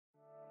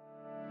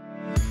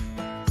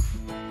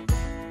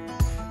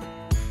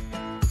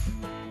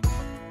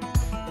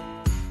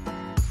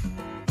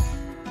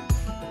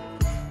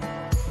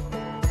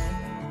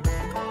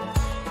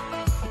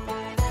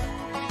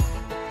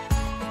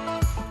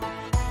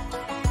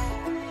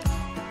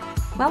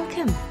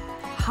Welcome.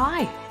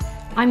 Hi,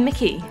 I'm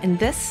Mikki, and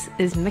this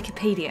is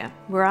Mikkipedia,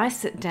 where I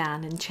sit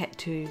down and chat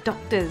to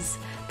doctors,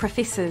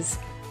 professors,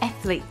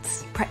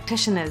 athletes,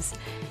 practitioners,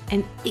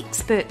 and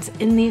experts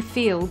in their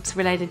fields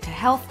related to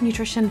health,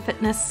 nutrition,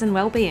 fitness, and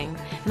well-being.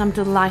 And I'm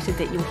delighted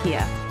that you're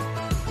here.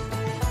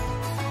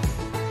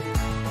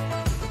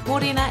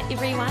 Morena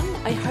everyone,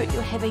 I hope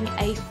you're having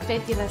a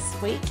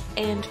fabulous week,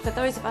 and for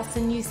those of us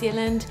in New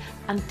Zealand,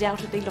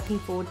 undoubtedly looking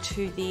forward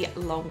to the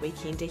long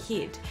weekend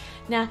ahead.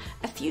 Now,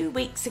 a few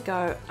weeks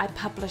ago I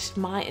published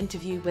my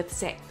interview with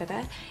Nicole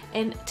Bitter,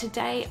 and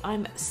today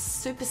I'm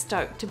super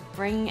stoked to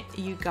bring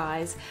you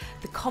guys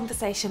the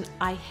conversation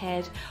I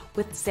had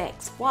with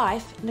Nicole's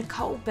wife,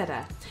 Nicole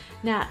Bitter.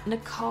 Now,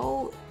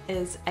 Nicole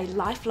is a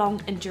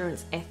lifelong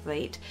endurance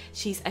athlete.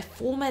 She's a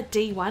former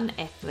D1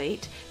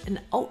 athlete, an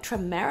ultra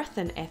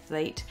marathon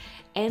athlete,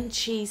 and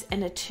she's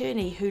an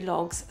attorney who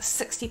logs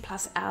 60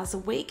 plus hours a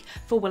week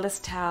for Willis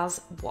Towers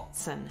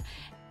Watson.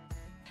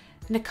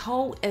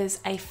 Nicole is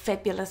a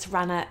fabulous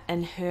runner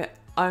in her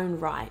own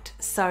right,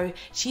 so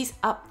she's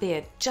up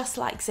there just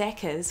like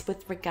Zach is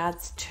with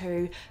regards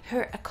to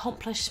her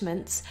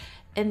accomplishments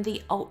in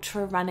the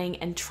ultra running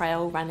and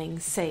trail running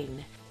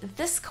scene.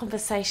 This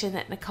conversation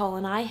that Nicole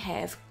and I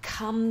have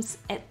comes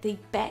at the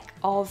back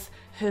of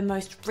her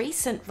most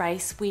recent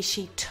race, where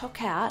she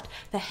took out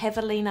the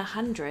Javelina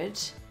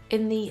Jundred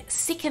in the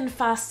second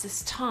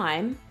fastest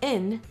time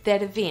in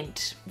that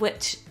event,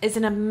 which is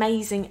an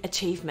amazing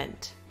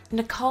achievement.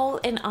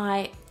 Nicole and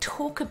I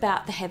talk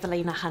about the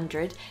Javelina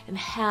Jundred and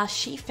how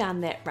she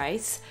found that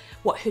race,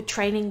 what her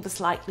training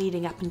was like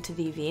leading up into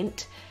the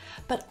event,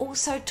 but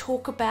also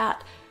talk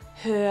about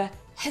her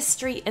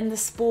history in the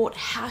sport,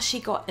 how she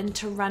got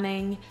into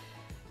running,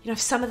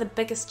 some of the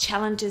biggest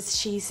challenges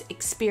she's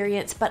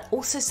experienced, but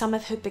also some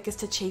of her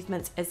biggest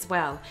achievements as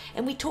well.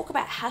 And we talk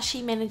about how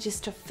she manages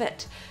to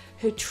fit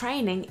her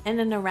training in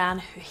and around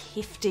her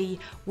hefty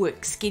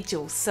work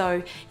schedule.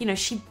 So,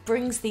 she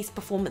brings these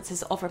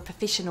performances of a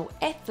professional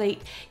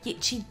athlete,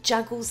 yet she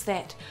juggles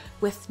that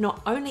with not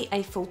only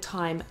a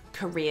full-time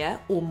career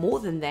or more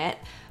than that,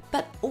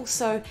 but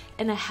also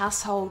in a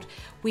household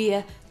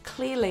where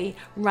clearly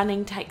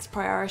running takes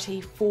priority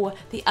for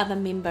the other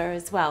member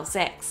as well,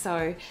 Zach.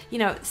 So,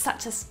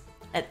 such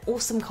an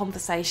awesome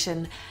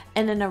conversation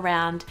in and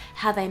around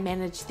how they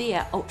manage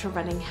their ultra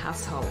running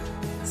household.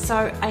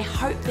 So I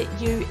hope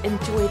that you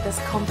enjoy this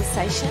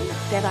conversation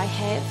that I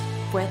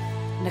have with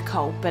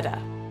Nicole Bitter.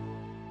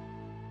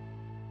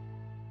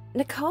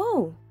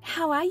 Nicole,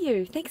 how are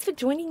you? Thanks for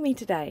joining me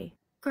today.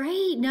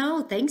 Great.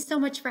 No, thanks so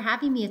much for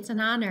having me. It's an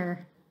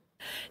honor.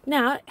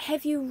 Now,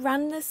 have you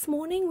run this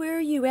morning? Where are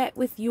you at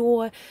with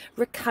your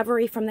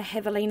recovery from the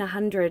Javelina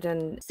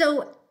Jundred?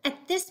 So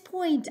at this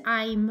point,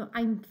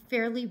 I'm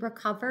fairly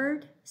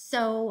recovered.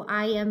 So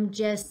I am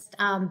just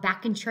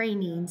back in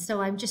training.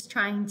 So I'm just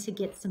trying to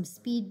get some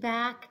speed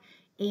back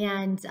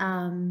and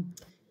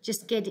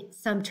just get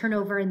some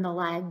turnover in the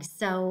legs.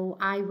 So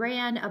I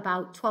ran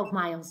about 12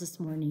 miles this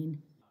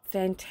morning.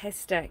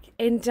 Fantastic.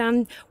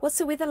 And what's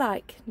the weather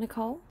like,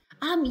 Nicole?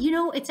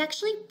 It's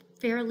actually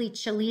fairly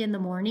chilly in the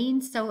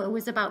morning. So it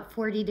was about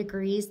 40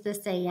 degrees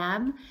this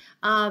AM.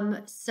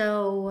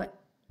 So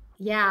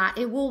yeah,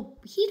 it will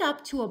heat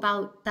up to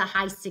about the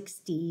high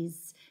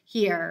 60s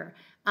here.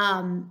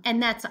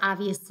 And that's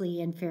obviously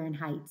in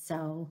Fahrenheit.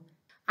 So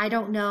I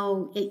don't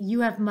know,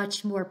 you have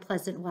much more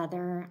pleasant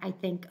weather, I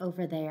think,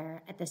 over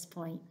there at this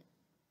point.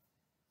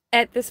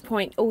 At this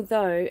point,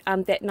 although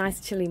that nice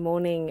chilly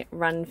morning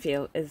run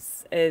feel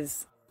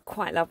is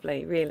quite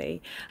lovely,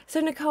 really. So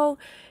Nicole,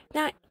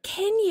 now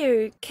can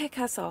you kick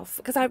us off,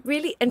 because I'm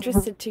really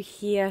interested to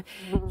hear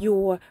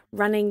your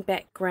running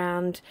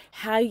background,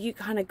 how you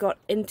kind of got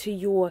into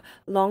your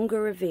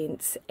longer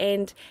events,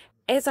 and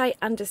as I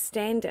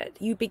understand it,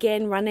 you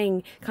began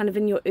running kind of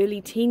in your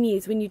early teen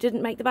years when you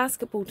didn't make the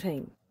basketball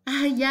team.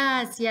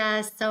 Yes.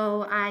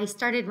 So I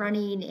started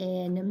running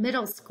in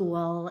middle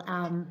school.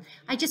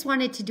 I just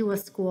wanted to do a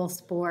school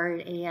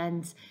sport,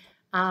 and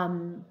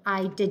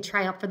I did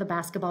try out for the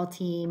basketball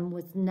team,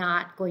 was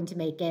not going to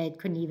make it,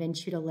 couldn't even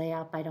shoot a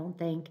layup, I don't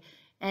think.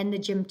 And the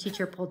gym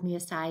teacher pulled me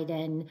aside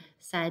and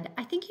said,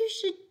 I think you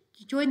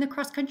should join the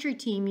cross country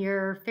team.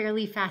 You're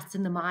fairly fast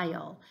in the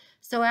mile.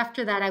 So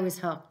after that, I was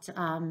hooked.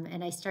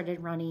 And I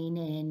started running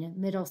in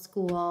middle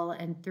school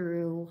and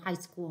through high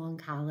school and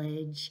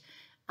college.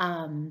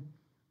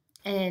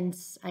 And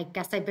I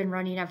guess I've been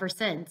running ever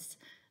since.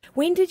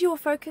 When did your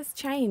focus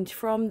change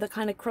from the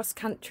kind of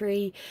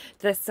cross-country,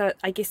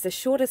 I guess the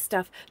shorter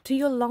stuff, to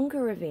your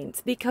longer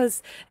events?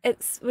 Because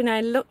when I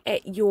look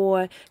at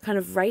your kind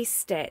of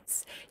race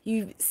stats,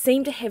 you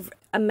seem to have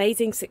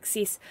amazing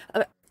success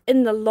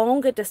in the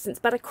longer distance,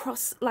 but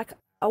across like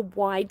a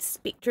wide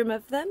spectrum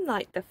of them,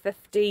 like the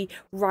 50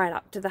 right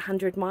up to the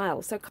 100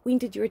 miles. So when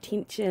did your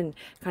attention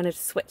kind of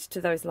switch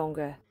to those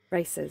longer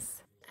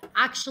races?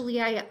 Actually,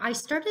 I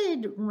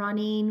started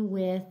running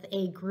with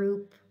a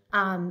group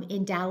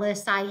in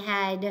Dallas. I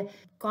had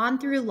gone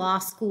through law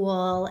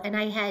school and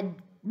I had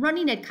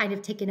running had kind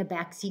of taken a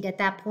backseat at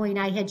that point.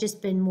 I had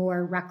just been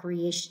more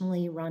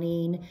recreationally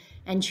running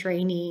and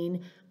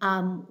training.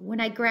 When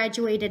I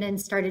graduated and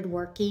started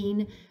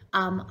working,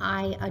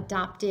 I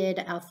adopted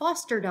a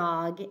foster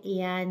dog,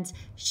 and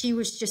she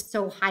was just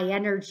so high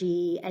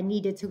energy and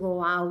needed to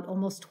go out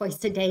almost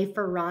twice a day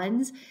for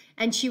runs.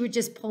 And she would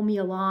just pull me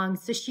along.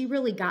 So she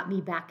really got me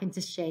back into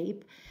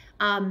shape.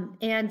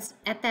 And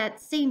at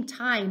that same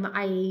time,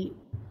 I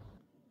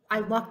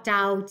lucked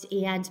out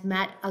and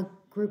met a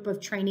group of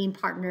training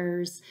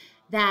partners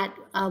that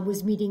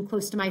was meeting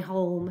close to my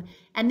home.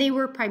 And they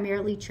were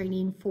primarily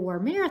training for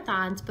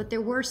marathons, but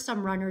there were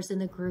some runners in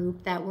the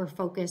group that were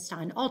focused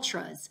on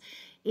ultras.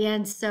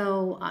 And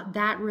so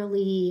that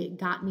really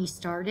got me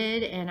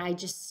started, and I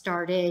just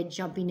started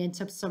jumping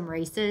into some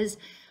races.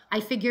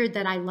 I figured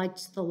that I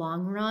liked the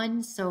long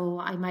run, so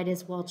I might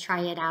as well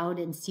try it out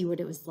and see what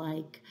it was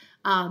like.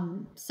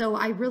 So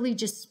I really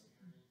just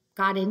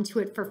got into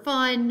it for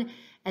fun,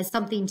 as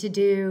something to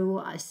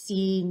do,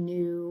 see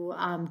new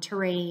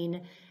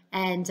terrain,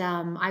 and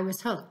I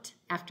was hooked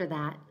after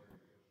that.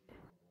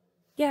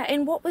 Yeah,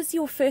 and what was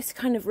your first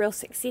kind of real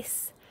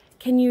success?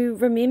 Can you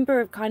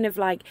remember of kind of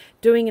like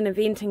doing an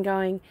event and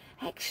going,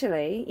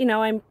 actually, you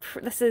know,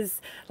 this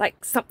is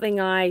like something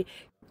I,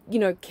 you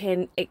know,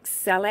 can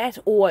excel at,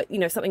 or, you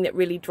know, something that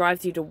really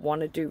drives you to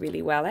want to do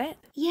really well at?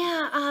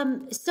 Yeah,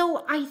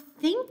 so I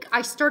think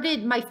I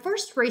started, my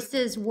first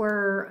races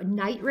were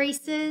night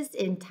races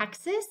in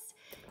Texas.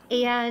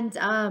 And,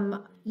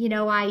 you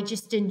know, I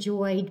just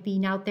enjoyed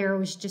being out there. It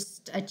was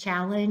just a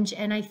challenge.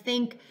 And I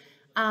think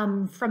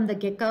from the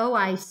get-go,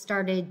 I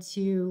started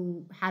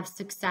to have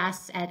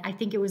success at, I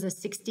think it was a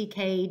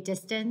 60K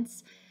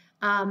distance.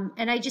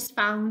 And I just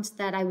found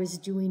that I was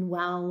doing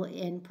well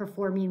and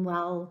performing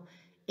well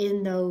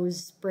in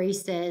those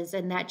races,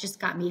 and that just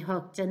got me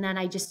hooked. And then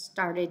I just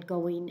started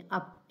going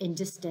up in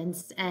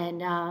distance,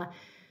 and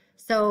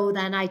so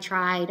then I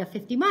tried a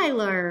 50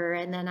 miler,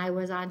 and then I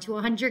was on to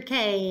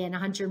 100K and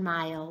 100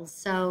 miles.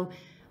 So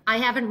I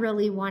haven't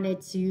really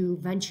wanted to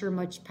venture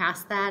much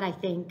past that. I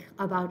think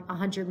about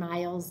 100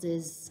 miles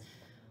is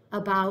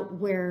about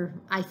where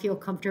I feel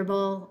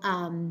comfortable.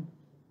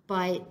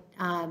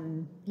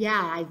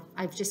 Yeah,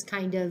 I've just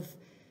kind of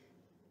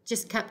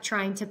just kept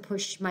trying to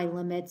push my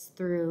limits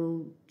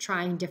through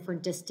trying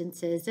different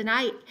distances. And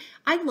I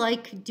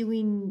like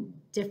doing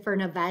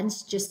different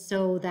events just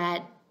so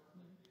that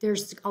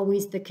there's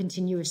always the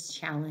continuous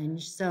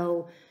challenge.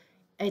 So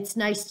it's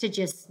nice to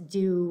just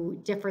do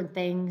different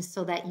things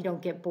so that you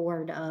don't get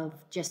bored of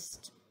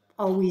just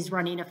always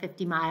running a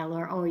 50 mile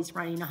or always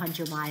running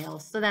 100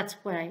 miles. So that's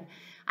what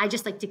I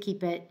just like to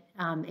keep it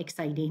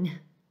exciting.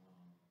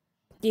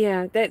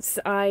 Yeah,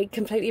 I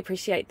completely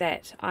appreciate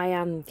that.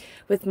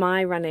 With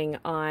my running,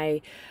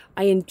 I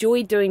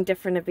enjoy doing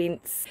different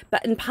events,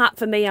 but in part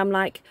for me, I'm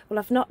like, well,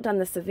 I've not done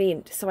this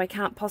event, so I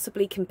can't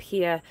possibly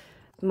compare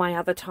my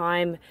other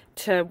time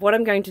to what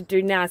I'm going to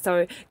do now.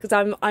 So, because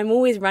I'm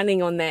always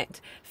running on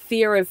that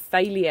fear of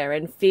failure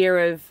and fear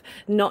of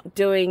not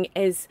doing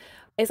as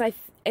I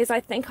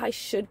think I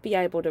should be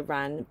able to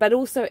run, but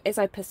also as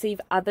I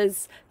perceive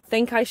others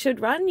think I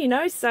should run, you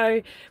know.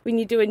 So when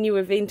you do a new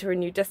event or a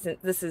new distance,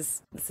 this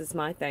is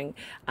my thing.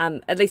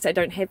 At least I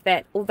don't have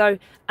that. Although,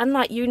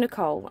 unlike you,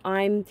 Nicole,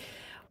 I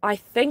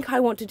think I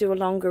want to do a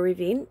longer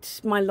event.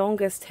 My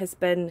longest has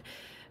been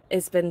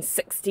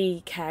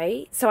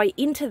 60K. So I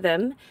enter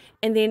them,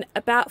 and then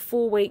about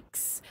 4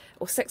 weeks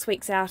or 6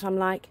 weeks out, I'm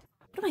like,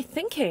 what am I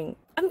thinking?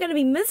 I'm going to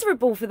be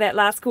miserable for that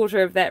last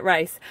quarter of that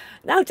race.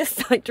 Now I'll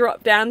just like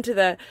drop down to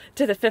the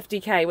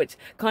 50K, which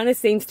kind of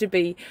seems to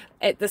be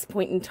at this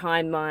point in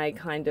time my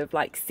kind of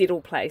like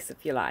settle place,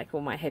 if you like,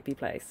 or my happy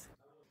place.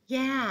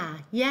 Yeah,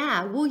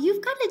 yeah. Well,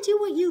 you've got to do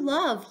what you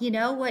love, you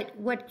know,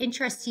 what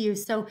interests you.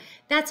 So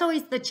that's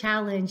always the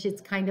challenge.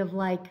 It's kind of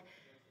like,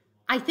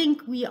 I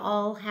think we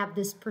all have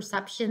this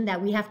perception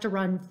that we have to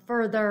run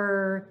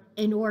further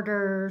in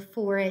order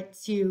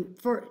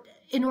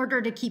in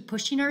order to keep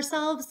pushing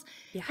ourselves.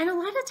 Yeah. And a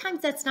lot of times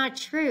that's not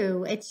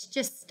true. It's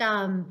just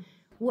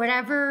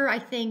whatever I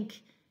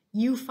think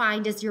you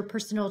find as your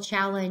personal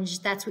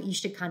challenge, that's what you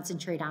should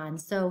concentrate on.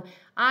 So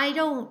I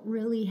don't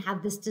really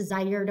have this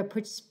desire to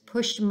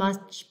push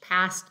much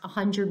past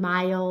 100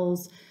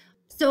 miles.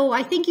 So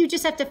I think you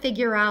just have to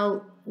figure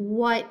out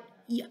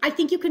I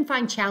think you can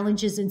find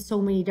challenges in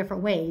so many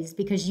different ways,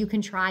 because you can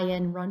try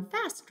and run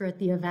faster at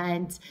the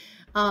event.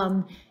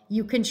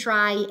 You can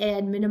try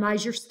and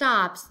minimize your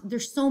stops.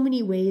 There's so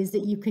many ways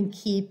that you can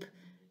keep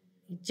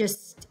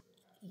just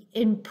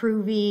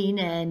improving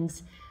and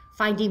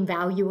finding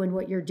value in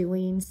what you're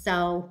doing.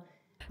 So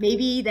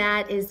maybe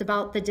that is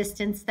about the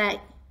distance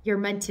that you're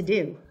meant to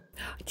do.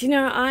 Do you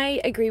know,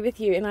 I agree with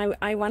you, and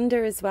I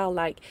wonder as well,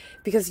 like,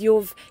 because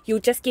you're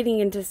just getting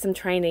into some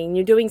training,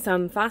 you're doing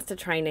some faster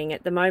training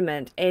at the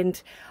moment,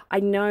 and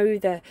I know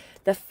the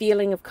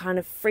feeling of kind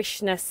of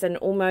freshness, and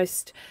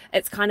almost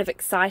it's kind of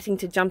exciting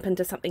to jump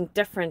into something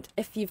different.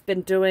 If you've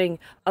been doing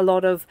a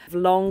lot of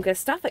longer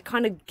stuff, it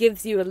kind of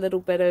gives you a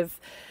little bit of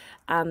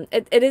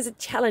it is a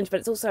challenge, but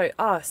it's also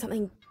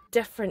something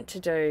different to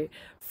do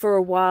for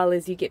a while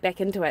as you get back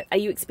into it. Are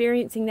you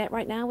experiencing that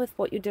right now with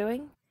what you're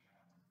doing?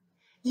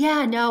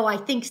 Yeah, no, I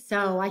think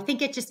so. I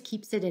think it just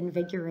keeps it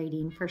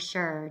invigorating for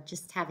sure,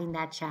 just having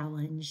that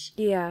challenge.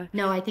 Yeah.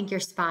 No, I think you're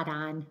spot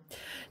on.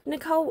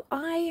 Nicole,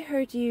 I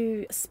heard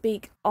you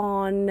speak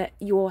on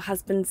your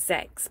husband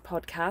Zach's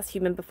podcast,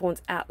 Human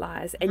Performance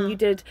Outliers, and you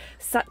did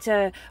such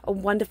a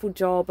wonderful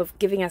job of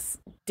giving us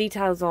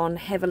details on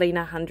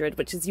Javelina Jundred,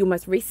 which is your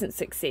most recent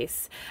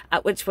success,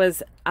 which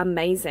was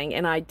amazing.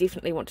 And I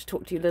definitely want to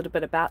talk to you a little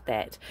bit about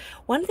that.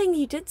 One thing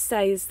you did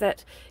say is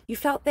that you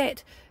felt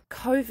that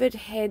COVID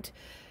had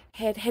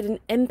an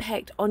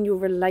impact on your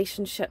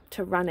relationship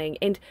to running.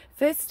 And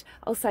first,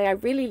 I'll say I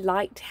really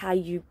liked how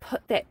you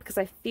put that, because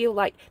I feel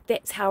like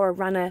that's how a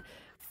runner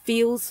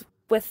feels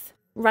with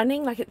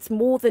running. Like, it's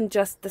more than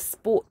just the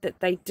sport that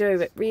they do.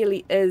 It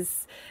really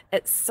is.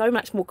 It's so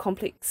much more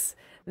complex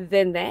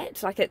than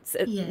that. Like,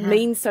 it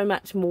means so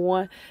much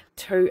more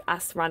to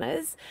us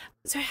runners.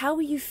 So how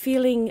were you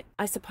feeling,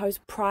 I suppose,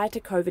 prior to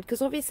COVID?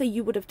 Because obviously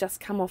you would have just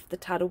come off the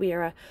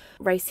Tarawera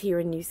race here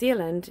in New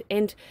Zealand.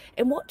 And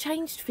what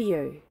changed for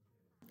you?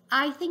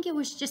 I think it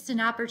was just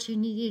an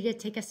opportunity to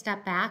take a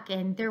step back,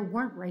 and there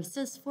weren't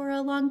races for a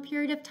long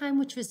period of time,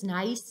 which was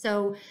nice.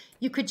 So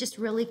you could just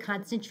really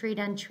concentrate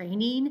on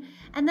training.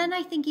 And then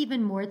I think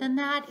even more than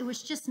that, it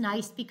was just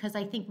nice because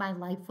I think my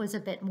life was a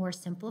bit more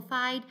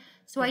simplified.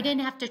 So I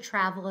didn't have to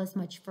travel as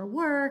much for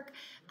work,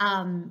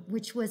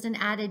 which was an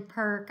added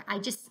perk. I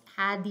just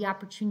had the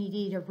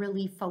opportunity to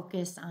really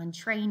focus on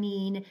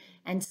training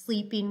and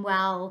sleeping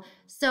well.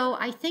 So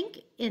I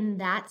think in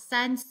that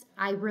sense,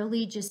 I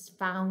really just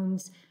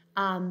found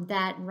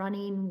that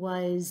running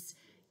was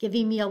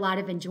giving me a lot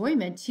of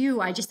enjoyment too.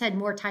 I just had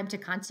more time to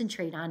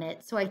concentrate on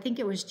it. So I think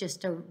it was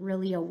just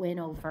really a win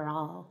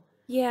overall.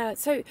 Yeah.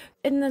 So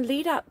in the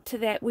lead up to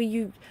that, were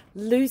you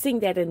losing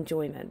that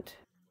enjoyment?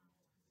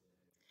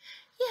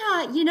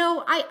 Yeah,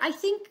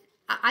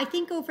 I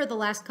think over the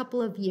last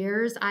couple of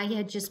years, I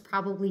had just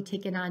probably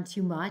taken on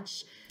too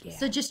much. Yeah.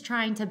 So just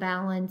trying to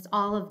balance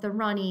all of the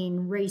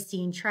running,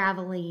 racing,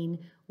 traveling,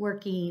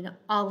 working,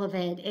 all of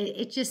it.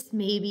 It just,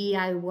 maybe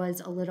I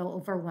was a little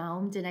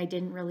overwhelmed and I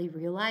didn't really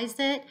realize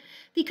it.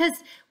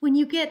 Because when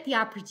you get the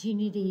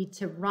opportunity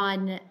to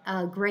run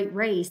a great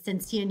race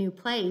and see a new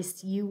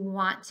place, you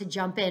want to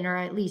jump in, or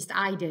at least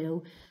I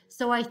do.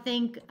 So I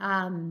think,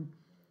 I've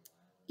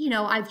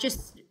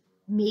just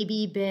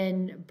maybe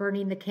been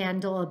burning the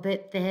candle a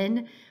bit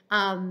thin.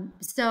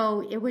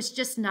 So it was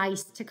just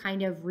nice to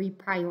kind of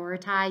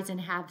reprioritize and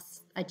have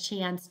a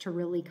chance to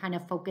really kind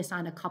of focus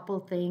on a couple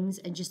things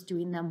and just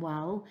doing them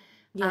well.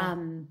 Yeah.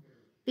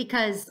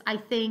 Because I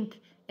think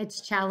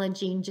it's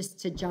challenging just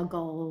to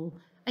juggle.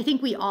 I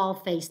think we all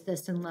face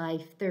this in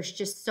life. There's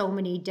just so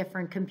many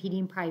different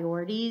competing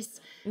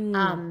priorities.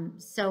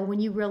 So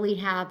when you really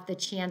have the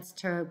chance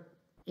to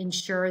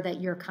ensure that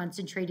you're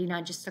concentrating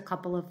on just a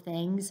couple of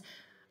things,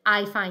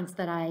 I find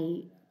that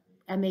I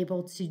am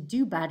able to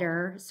do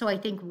better. So I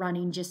think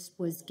running just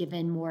was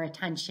given more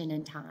attention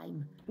and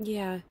time.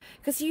 Yeah,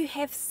 because you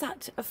have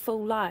such a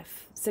full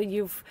life. So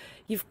you've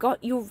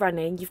got your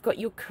running, you've got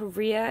your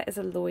career as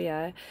a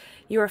lawyer,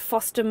 you're a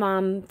foster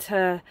mum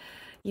to,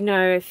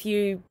 a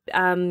few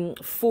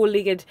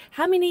four-legged.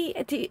 How many?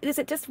 Is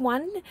it just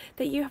one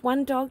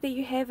dog that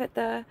you have at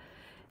the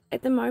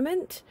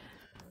moment?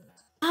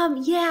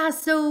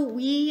 So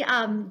we,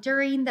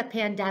 during the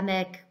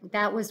pandemic,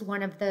 that was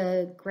one of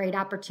the great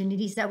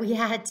opportunities that we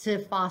had to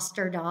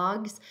foster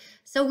dogs.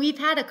 So we've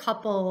had a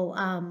couple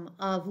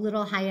of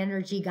little high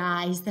energy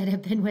guys that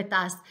have been with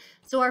us.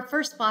 So our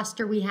first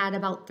foster we had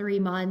about 3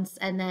 months,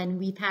 and then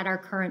we've had our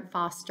current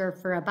foster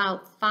for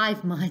about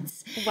 5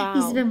 months. Wow.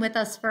 He's been with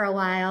us for a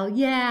while.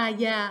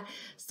 Yeah.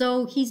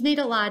 So he's made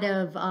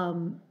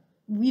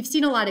we've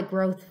seen a lot of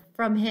growth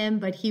from him,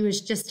 but he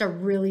was just a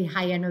really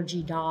high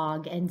energy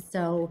dog. And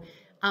so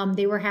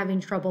they were having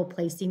trouble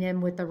placing him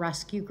with the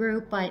rescue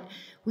group, but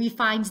we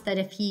find that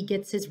if he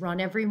gets his run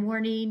every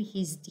morning,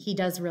 he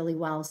does really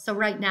well. So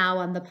right now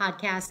on the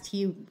podcast,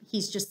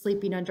 he's just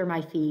sleeping under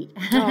my feet.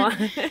 Oh,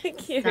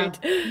 cute. So,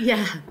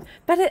 yeah.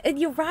 But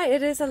you're right,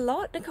 it is a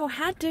lot, Nicole.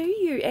 How do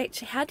you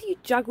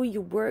juggle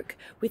your work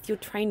with your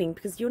training?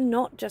 Because you're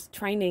not just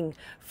training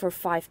for a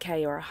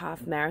 5K or a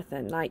half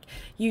marathon. Like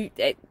you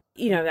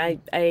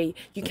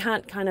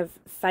can't kind of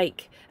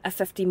fake a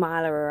 50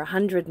 miler or a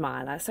 100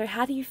 miler. So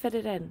how do you fit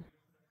it in?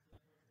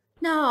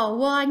 No,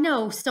 well, I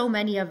know so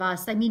many of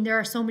us. I mean, there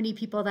are so many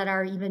people that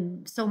are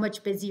even so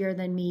much busier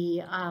than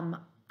me.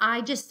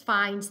 I just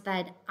find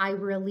that I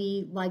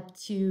really like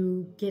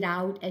to get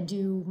out and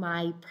do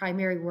my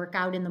primary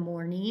workout in the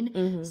morning.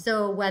 Mm-hmm.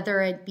 So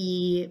whether it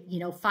be,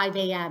 5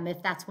 a.m.,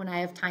 if that's when I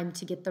have time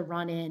to get the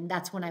run in,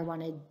 that's when I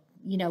want to,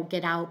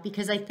 get out.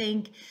 Because I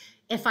think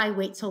if I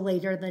wait till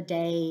later in the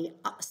day,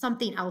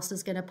 something else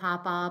is going to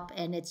pop up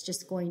and it's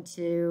just going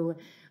to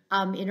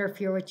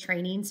interfere with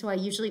training. So I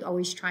usually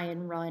always try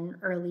and run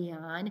early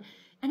on.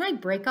 And I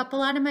break up a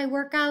lot of my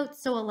workouts.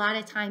 So a lot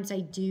of times I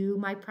do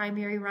my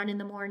primary run in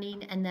the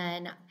morning, and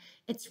then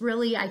it's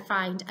really, I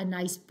find a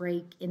nice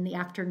break in the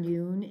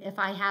afternoon if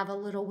I have a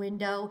little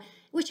window,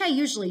 which I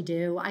usually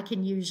do. I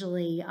can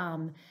usually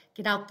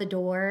get out the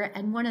door.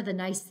 And one of the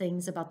nice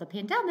things about the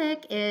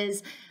pandemic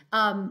is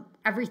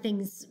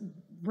everything's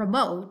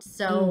remote.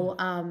 So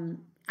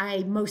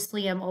I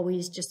mostly am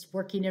always just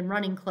working in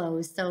running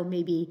clothes. So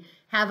maybe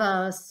have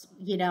a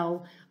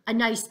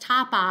nice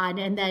top on,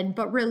 and then,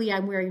 but really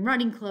I'm wearing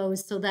running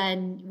clothes. So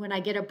then when I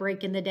get a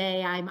break in the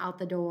day, I'm out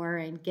the door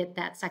and get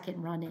that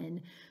second run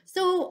in.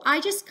 So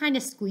I just kind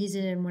of squeeze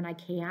it in when I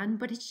can,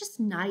 but it's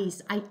just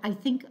nice. I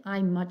think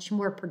I'm much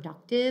more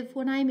productive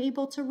when I'm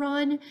able to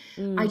run.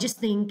 I just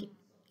think,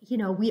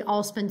 we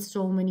all spend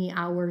so many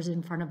hours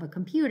in front of a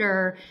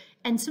computer.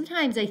 And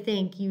sometimes I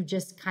think you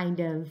just kind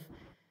of,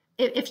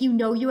 if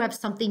you have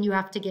something you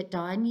have to get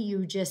done,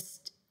 you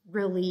just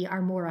really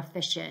are more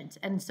efficient.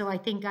 And so I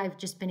think I've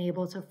just been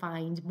able to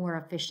find more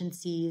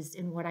efficiencies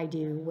in what I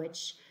do,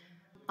 which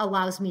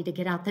allows me to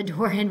get out the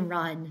door and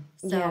run.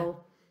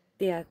 So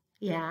yeah.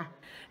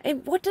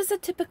 And what does a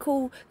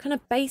typical kind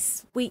of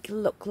base week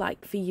look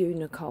like for you,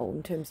 Nicole,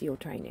 in terms of your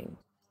training?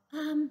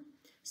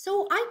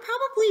 So I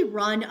probably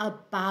run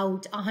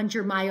about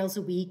 100 miles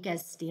a week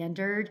as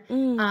standard.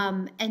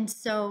 And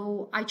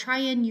so I try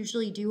and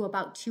usually do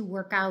about 2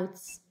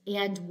 workouts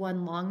and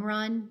 1 long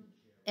run.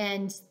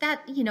 And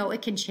that,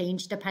 it can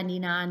change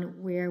depending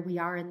on where we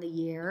are in the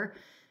year.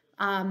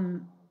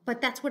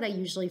 But that's what I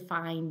usually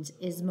find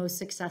is most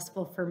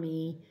successful for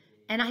me.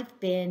 And I've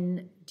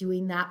been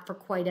doing that for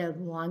quite a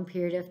long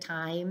period of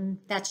time.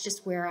 That's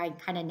just where I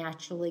kind of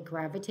naturally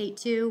gravitate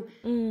to.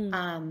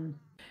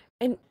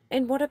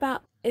 And what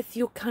about if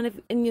you're kind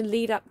of in your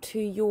lead up to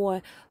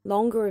your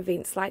longer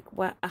events, like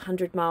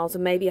 100 miles or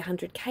maybe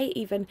 100K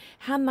even,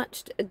 how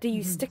much do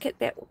you stick at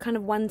that kind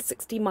of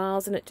 160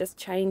 miles and it just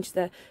change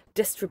the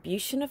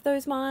distribution of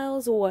those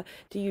miles, or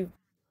do you?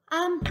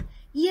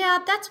 Yeah,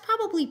 that's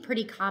probably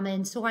pretty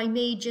common. So I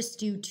may just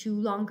do 2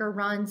 longer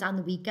runs on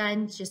the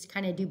weekends, just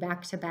kind of do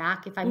back to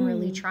back if I'm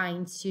really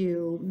trying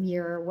to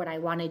mirror what I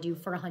want to do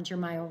for a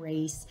 100-mile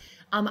race.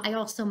 I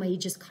also may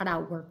just cut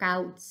out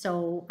workouts.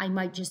 So I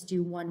might just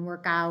do 1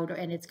 workout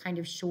and it's kind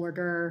of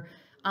shorter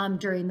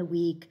during the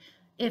week.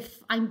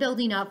 If I'm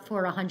building up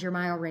for a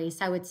 100-mile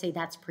race, I would say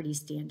that's pretty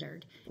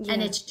standard.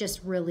 And it's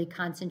just really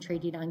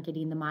concentrating on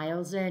getting the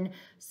miles in.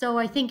 So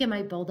I think in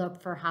my build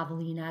up for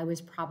Javelina, I was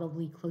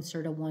probably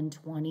closer to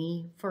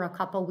 120 for a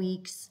couple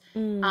weeks.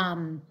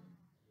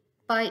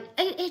 But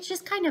it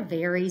just kind of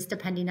varies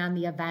depending on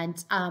the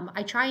event.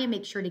 I try and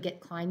make sure to get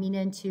climbing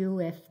in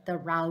too if the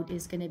route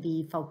is going to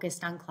be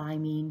focused on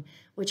climbing,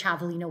 which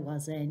Javelina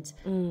wasn't.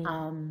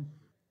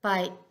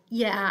 But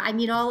yeah, I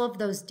mean, all of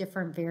those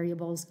different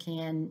variables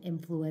can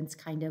influence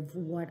kind of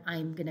what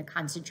I'm going to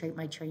concentrate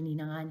my training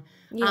on.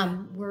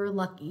 We're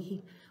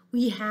lucky.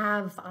 We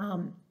have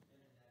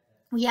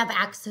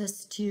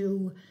access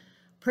to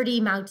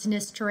pretty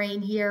mountainous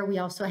terrain here. We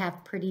also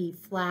have pretty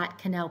flat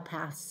canal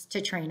paths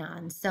to train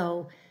on.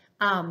 So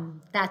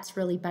that's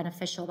really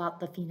beneficial about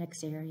the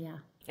Phoenix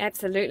area.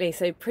 Absolutely.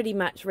 So pretty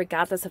much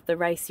regardless of the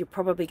race, you're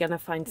probably going to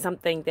find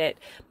something that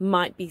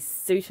might be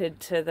suited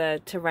to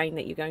the terrain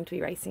that you're going to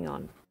be racing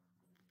on.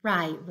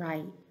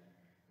 Right.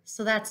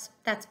 So that's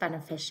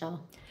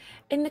beneficial.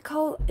 And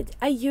Nicole,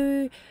 are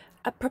you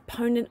a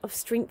proponent of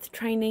strength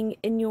training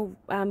in your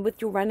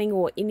with your running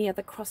or any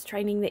other cross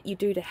training that you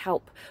do to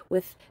help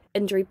with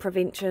injury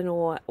prevention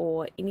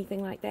or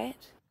anything like that?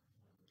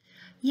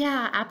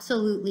 Yeah,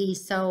 absolutely.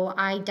 So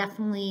I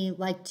definitely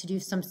like to do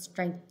some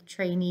strength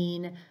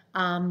training.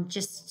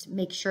 Just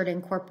make sure to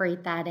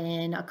incorporate that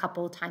in a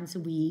couple of times a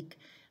week.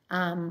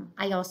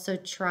 I also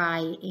try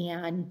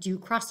and do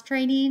cross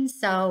training.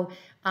 So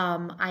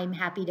I'm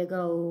happy to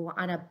go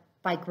on a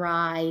bike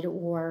ride,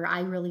 or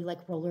I really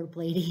like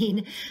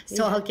rollerblading.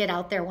 So I'll get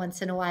out there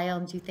once in a while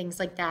and do things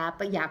like that.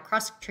 But yeah,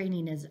 cross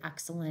training is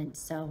excellent.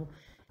 So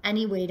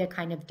any way to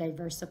kind of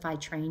diversify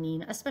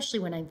training, especially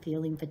when I'm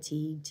feeling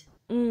fatigued.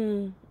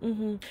 And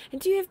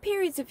do you have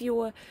periods of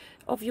your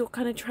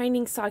kind of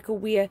training cycle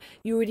where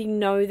you already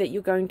know that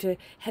you're going to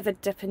have a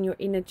dip in your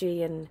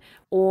energy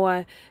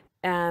or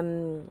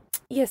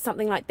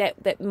something like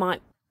that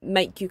might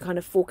make you kind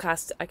of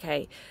forecast,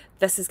 okay,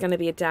 this is going to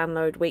be a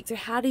download week. So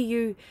how do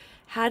you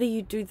have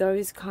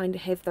those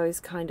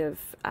kind of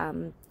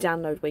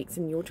download weeks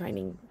in your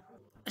training?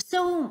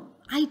 So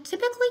I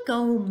typically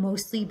go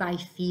mostly by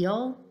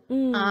feel.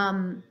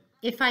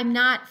 If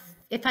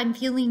I'm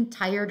feeling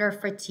tired or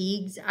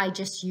fatigued, I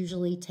just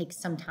usually take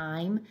some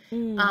time.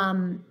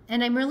 And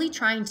I'm really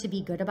trying to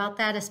be good about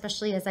that,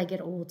 especially as I get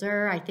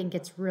older. I think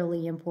it's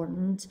really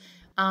important.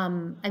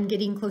 I'm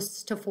getting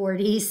close to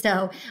 40,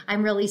 so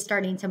I'm really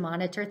starting to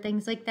monitor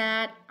things like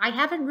that. I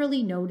haven't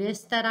really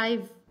noticed that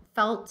I've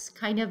felt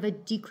kind of a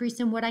decrease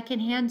in what I can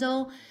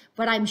handle,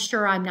 but I'm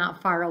sure I'm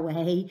not far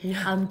away,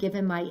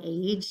 given my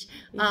age.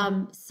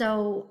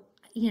 So,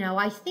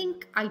 I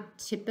think I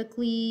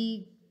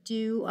typically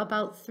do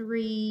about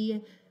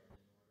 3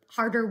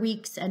 harder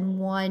weeks and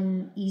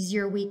one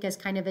easier week as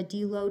kind of a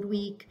deload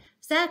week.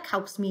 Zach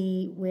helps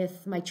me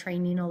with my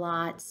training a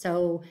lot.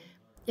 So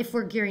if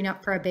we're gearing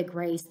up for a big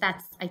race,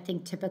 that's, I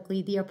think,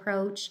 typically the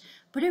approach.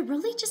 But it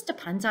really just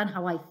depends on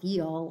how I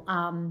feel.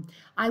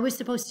 I was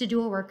supposed to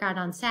do a workout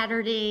on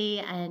Saturday,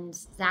 and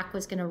Zach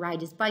was going to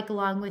ride his bike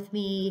along with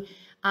me.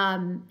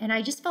 And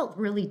I just felt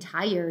really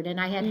tired, and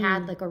I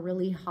had like a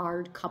really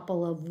hard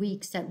couple of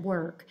weeks at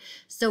work.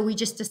 So we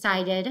just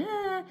decided,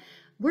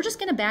 we're just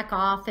going to back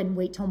off and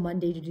wait till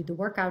Monday to do the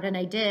workout. And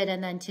I did.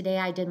 And then today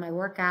I did my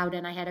workout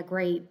and I had a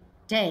great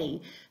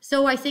day.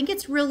 So I think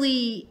it's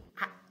really,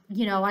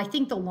 I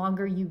think the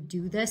longer you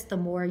do this, the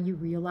more you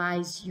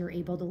realize you're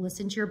able to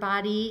listen to your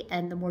body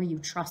and the more you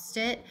trust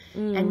it.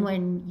 And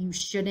when you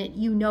shouldn't,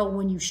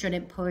 when you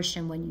shouldn't push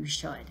and when you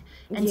should.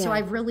 And so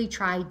I've really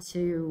tried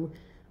to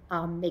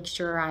make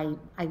sure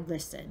I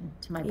listen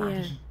to my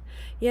body.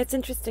 Yeah, it's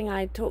interesting.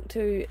 I talked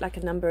to like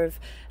a number of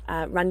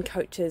run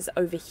coaches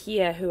over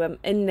here who are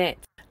in that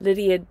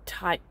Lydiard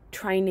type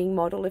training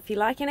model, if you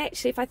like. And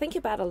actually, if I think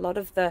about a lot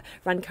of the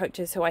run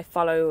coaches who I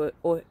follow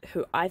or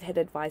who I've had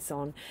advice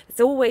on, it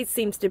always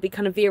seems to be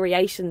kind of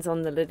variations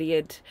on the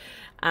Lydiard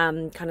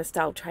kind of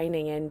style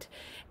training.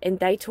 And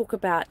they talk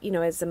about,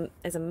 as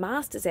a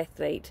masters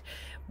athlete,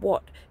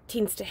 what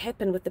tends to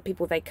happen with the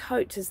people they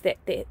coach is that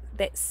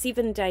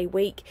 7-day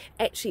week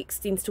actually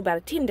extends to about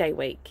a 10-day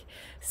week.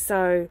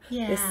 So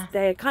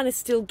they're kind of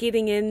still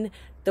getting in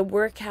the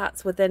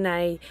workouts within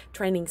a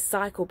training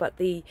cycle, but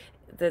the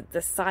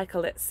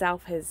cycle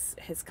itself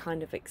has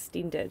kind of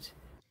extended.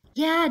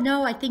 Yeah,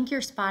 no, I think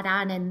you're spot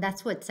on. And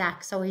that's what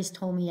Zach's always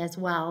told me as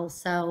well.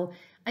 So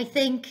I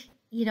think,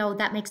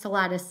 that makes a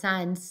lot of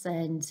sense.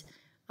 And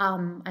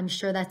I'm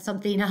sure that's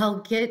something I'll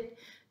get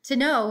to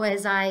know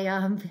as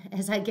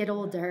I get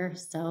older.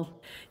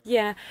 So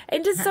yeah.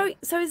 And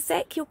so is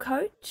Zach your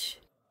coach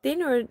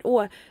then,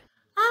 or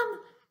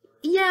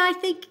yeah,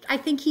 I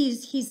think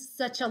he's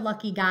such a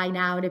lucky guy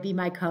now to be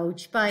my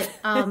coach. But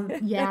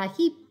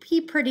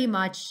he pretty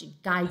much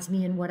guides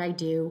me in what I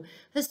do.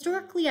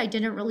 Historically, I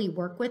didn't really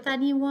work with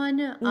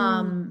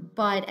anyone,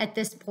 but at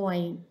this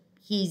point,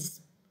 he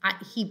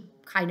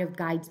kind of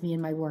guides me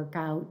in my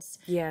workouts.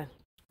 Yeah.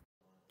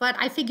 But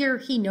I figure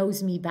he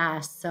knows me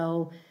best,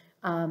 so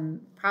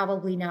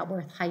probably not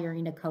worth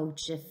hiring a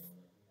coach if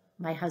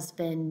my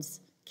husband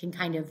can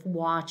kind of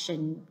watch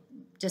and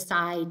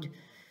decide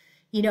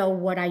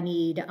what I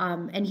need.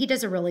 And he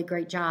does a really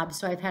great job.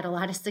 So I've had a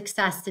lot of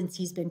success since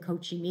he's been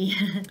coaching me.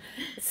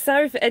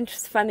 So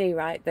it's funny,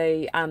 right?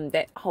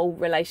 That whole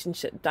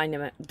relationship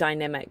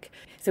dynamic.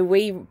 So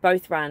we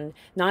both run,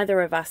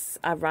 neither of us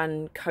are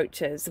run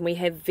coaches, and we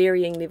have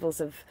varying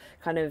levels of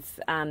kind of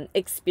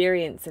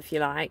experience, if you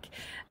like.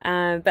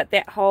 But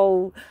that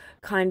whole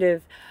kind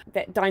of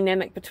that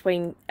dynamic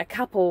between a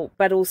couple,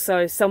 but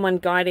also someone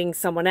guiding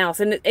someone else.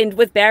 And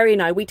with Barry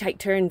and I, we take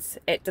turns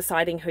at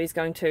deciding who's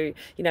going to,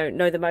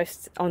 know the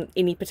most on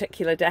any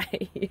particular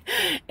day.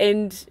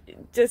 And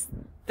just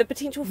the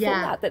potential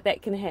fallout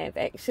that can have,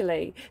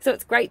 actually. So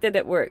it's great that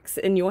it works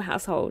in your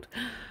household.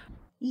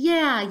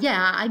 Yeah.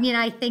 I mean,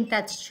 I think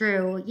that's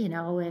true.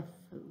 If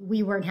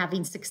we weren't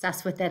having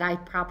success with it, I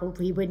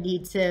probably would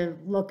need to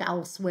look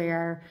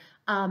elsewhere.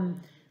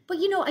 But,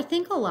 I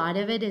think a lot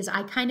of it is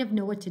I kind of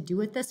know what to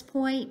do at this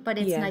point, but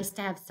it's nice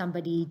to have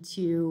somebody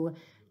to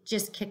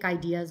just kick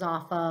ideas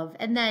off of.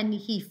 And then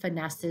he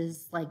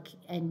finesses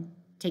and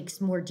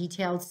takes more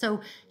details. So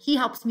he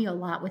helps me a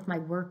lot with my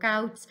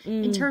workouts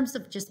in terms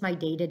of just my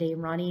day-to-day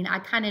running. I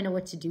kind of know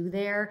what to do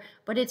there,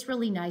 but it's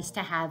really nice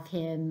to have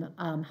him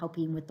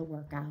helping with the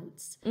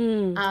workouts.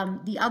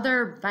 The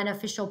other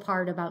beneficial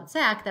part about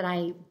Zach that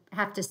I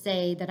have to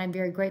say that I'm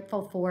very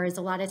grateful for is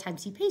a lot of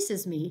times he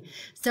paces me.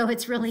 So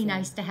it's really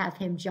nice to have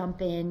him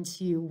jump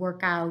into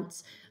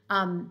workouts.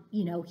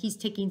 He's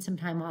taking some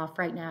time off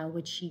right now,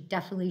 which he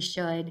definitely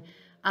should.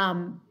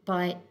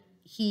 But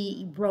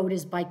he rode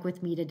his bike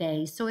with me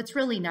today. So it's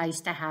really nice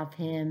to have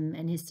him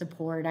and his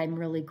support. I'm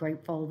really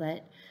grateful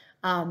that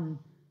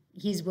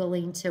he's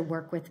willing to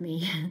work with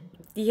me.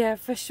 Yeah,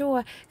 for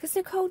sure. Because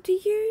Nicole, do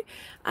you,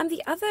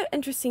 the other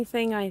interesting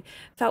thing I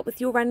felt with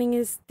your running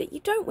is that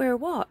you don't wear a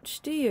watch,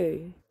 do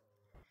you?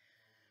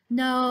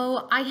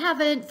 No, I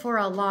haven't for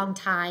a long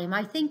time.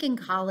 I think in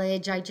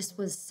college, I just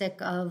was sick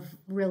of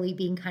really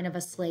being kind of a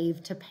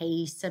slave to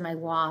pace and my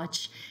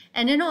watch.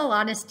 And in all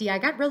honesty, I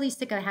got really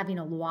sick of having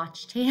a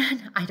watch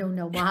tan. I don't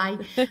know why,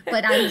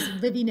 but I was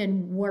living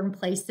in warm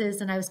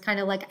places and I was kind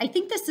of like, I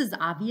think this is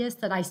obvious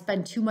that I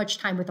spend too much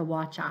time with a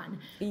watch on.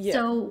 Yeah.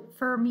 So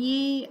for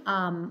me,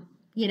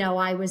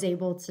 I was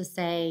able to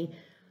say,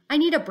 I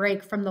need a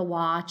break from the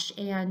watch,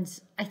 and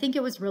I think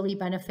it was really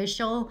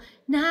beneficial.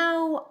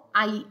 Now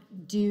I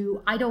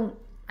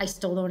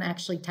still don't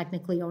actually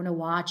technically own a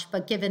watch,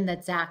 but given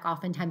that Zach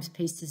oftentimes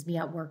paces me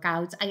at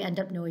workouts, I end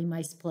up knowing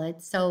my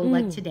splits. So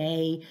like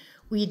today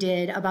we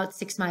did about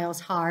 6 miles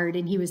hard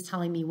and he was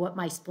telling me what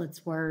my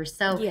splits were.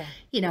 So,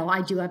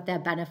 I do have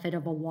that benefit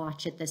of a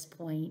watch at this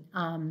point.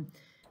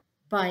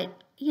 But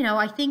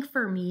I think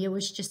for me, it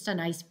was just a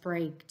nice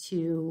break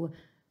to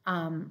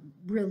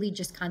really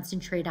just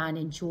concentrate on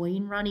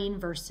enjoying running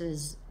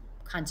versus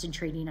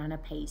concentrating on a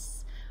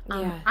pace.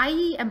 Yeah.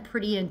 I am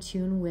pretty in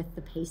tune with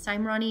the pace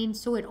I'm running,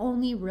 so it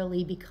only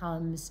really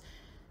becomes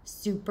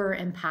super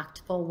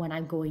impactful when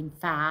I'm going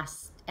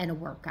fast and a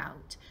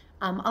workout.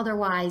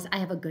 Otherwise, I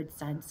have a good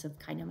sense of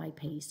kind of my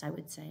pace, I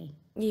would say.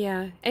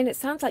 Yeah, and it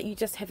sounds like you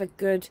just have a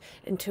good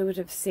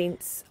intuitive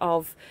sense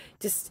of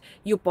just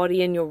your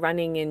body and your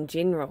running in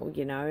general,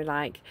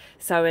 like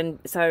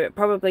so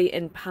probably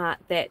in part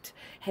that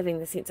having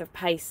the sense of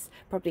pace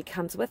probably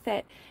comes with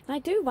that. And I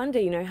do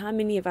wonder, how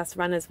many of us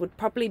runners would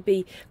probably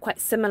be quite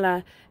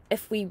similar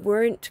if we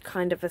weren't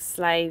kind of a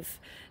slave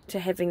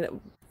to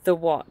having the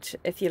watch,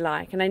 if you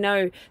like. And I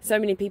know so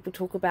many people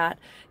talk about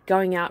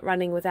going out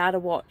running without a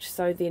watch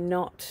so they're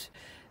not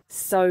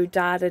so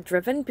data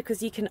driven,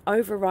 because you can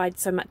override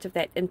so much of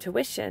that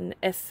intuition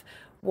if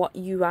what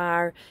you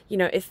are,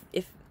 if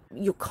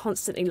you're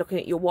constantly looking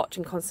at your watch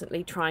and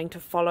constantly trying to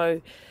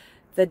follow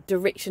the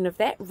direction of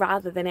that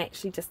rather than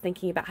actually just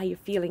thinking about how you're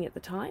feeling at the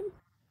time.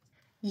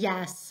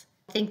 Yes,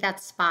 I think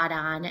that's spot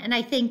on. And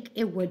I think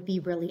it would be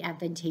really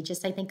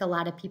advantageous. I think a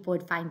lot of people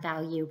would find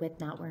value with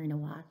not wearing a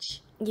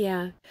watch.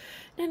 Yeah.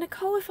 Now,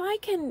 Nicole, if I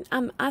can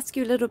ask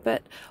you a little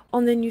bit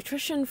on the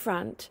nutrition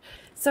front.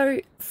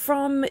 So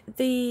from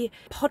the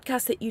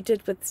podcast that you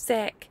did with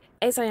Zach,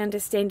 as I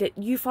understand it,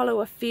 you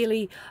follow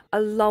a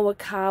lower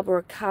carb or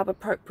a carb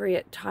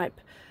appropriate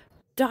type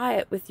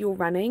diet with your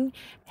running.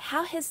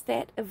 How has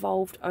that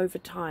evolved over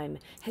time?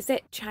 Has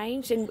that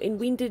changed? And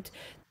when did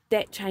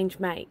that change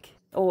make?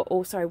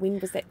 Or sorry, when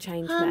was that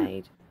change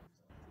made?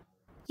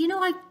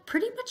 I've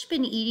pretty much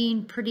been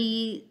eating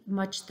pretty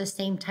much the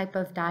same type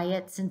of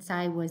diet since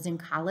I was in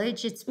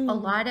college. It's a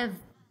lot of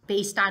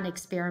based on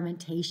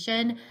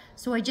experimentation.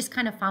 So I just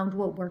kind of found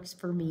what works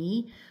for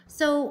me.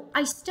 So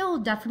I still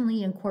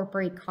definitely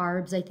incorporate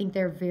carbs. I think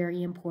they're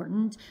very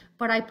important,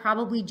 but I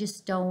probably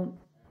just don't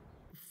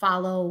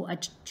follow a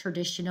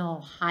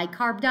traditional high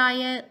carb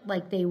diet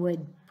like they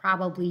would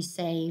probably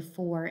say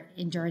for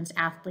endurance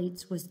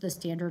athletes was the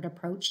standard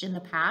approach in the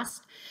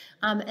past.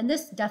 And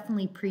this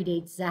definitely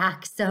predates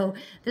Zach. So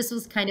this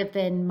was kind of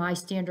been my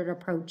standard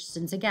approach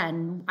since,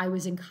 again, I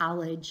was in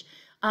college.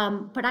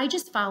 But I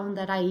just found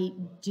that I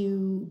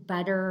do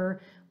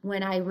better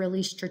when I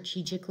really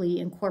strategically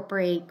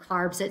incorporate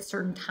carbs at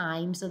certain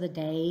times of the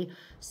day.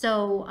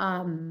 So,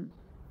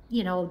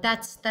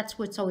 that's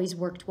what's always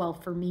worked well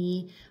for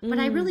me. But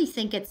I really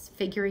think it's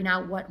figuring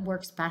out what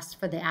works best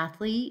for the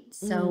athlete.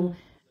 So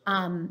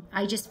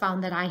I just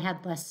found that I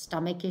had less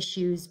stomach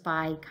issues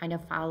by kind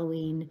of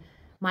following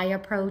my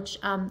approach.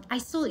 I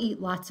still eat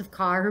lots of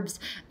carbs.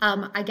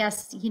 I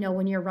guess,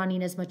 when you're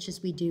running as much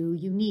as we do,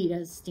 you need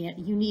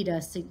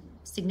a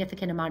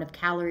significant amount of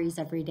calories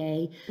every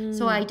day.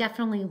 So I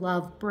definitely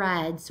love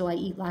bread. So I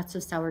eat lots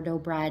of sourdough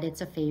bread.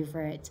 It's a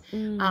favorite.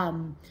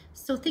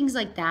 So things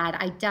like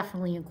that, I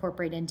definitely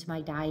incorporate into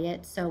my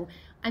diet. So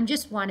I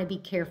just want to be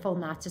careful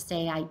not to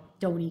say I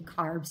don't eat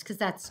carbs, because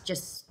that's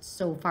just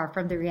so far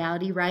from the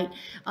reality, right?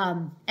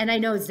 And I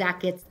know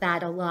Zach gets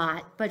that a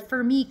lot, but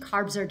for me,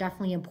 carbs are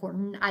definitely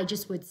important. I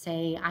just would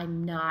say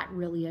I'm not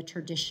really a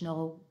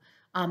traditional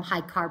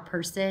high carb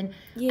person.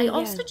 I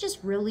also just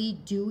really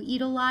do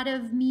eat a lot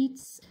of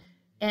meats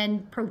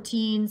and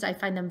proteins. I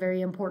find them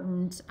very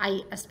important.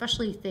 I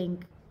especially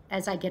think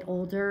as I get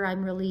older,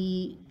 I'm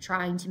really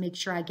trying to make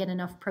sure I get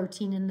enough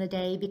protein in the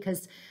day,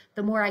 because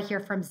the more I hear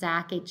from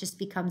Zach, it just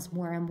becomes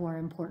more and more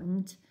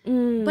important.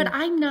 But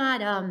I'm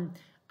not,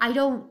 I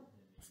don't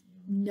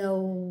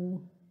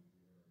know,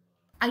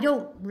 I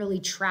don't really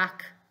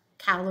track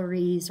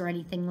calories or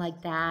anything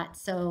like that.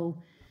 So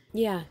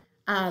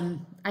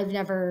I've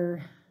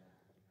never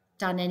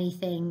done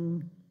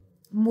anything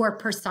more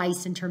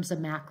precise in terms of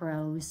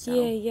macros. So.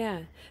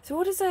 So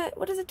what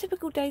does a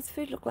typical day's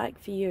food look like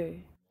for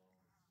you?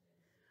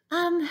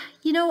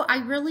 I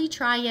really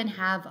try and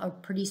have a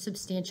pretty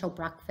substantial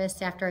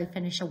breakfast after I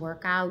finish a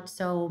workout.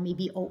 So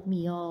maybe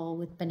oatmeal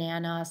with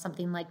banana,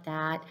 something like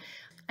that.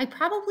 I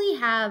probably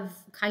have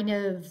kind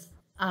of,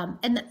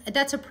 and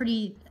that's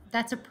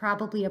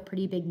probably a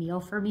pretty big meal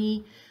for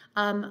me.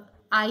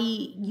 I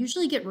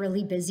usually get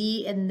really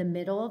busy in the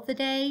middle of the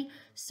day.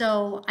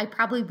 So I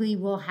probably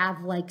will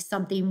have like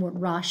something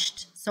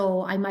rushed.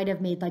 So I might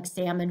have made like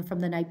salmon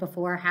from the night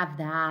before, have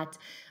that.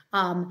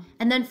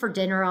 And then for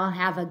dinner, I'll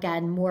have,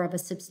 again, more of a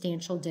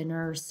substantial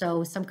dinner.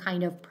 So some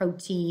kind of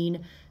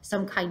protein,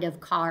 some kind of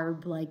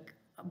carb like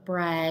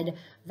bread,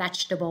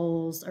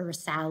 vegetables, or a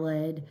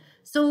salad.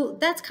 So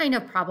that's kind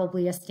of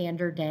probably a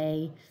standard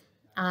day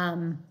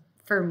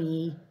for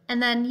me.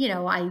 And then,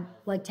 I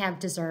like to have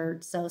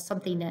dessert, so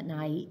something at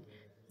night.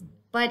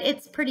 But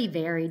it's pretty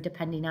varied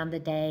depending on the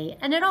day.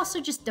 And it also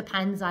just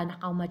depends on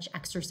how much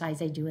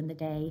exercise I do in the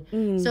day.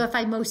 So if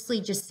I'm mostly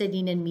just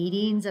sitting in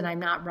meetings and I'm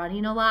not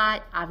running a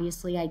lot,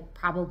 obviously I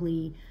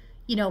probably,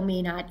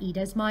 may not eat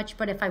as much.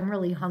 But if I'm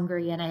really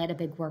hungry and I had a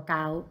big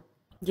workout,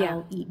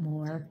 I'll eat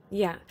more.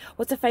 Yeah.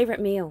 What's a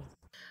favorite meal?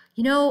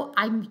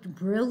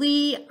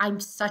 I'm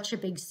such a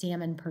big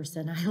salmon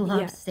person. I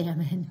love Yeah.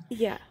 salmon.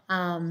 Yeah.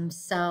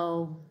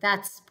 So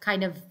that's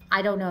kind of,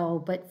 I don't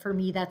know, but for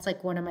me, that's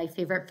like one of my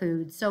favorite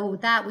foods. So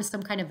that was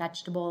some kind of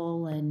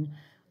vegetable, and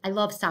I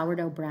love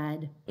sourdough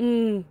bread.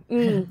 Mm,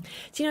 mm.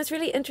 Do you know, it's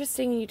really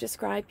interesting you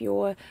describe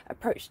your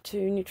approach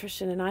to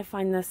nutrition, and I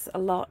find this a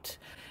lot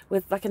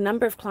with like a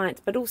number of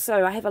clients, but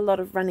also I have a lot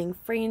of running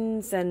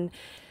friends. And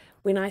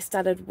when I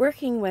started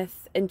working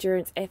with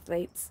endurance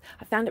athletes,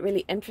 I found it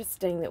really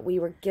interesting that we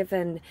were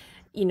given,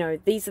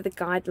 these are the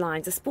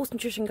guidelines, the sports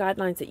nutrition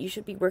guidelines that you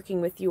should be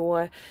working with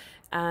your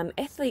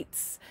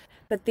athletes,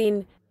 but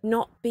then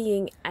not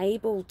being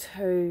able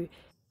to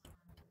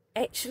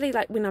actually,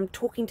 like when I'm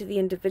talking to the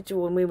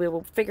individual and we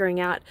were figuring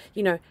out,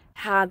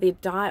 how their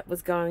diet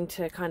was going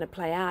to kind of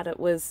play out,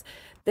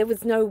 there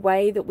was no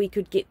way that we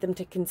could get them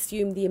to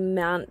consume the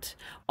amount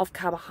of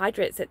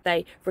carbohydrates that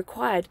they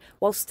required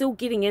while still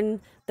getting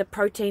in the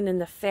protein and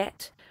the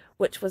fat,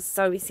 which was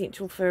so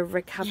essential for Yeah.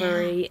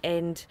 recovery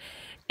and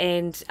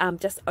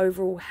just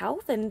overall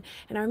health. And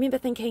I remember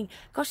thinking,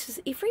 gosh, does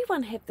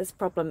everyone have this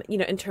problem,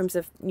 in terms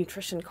of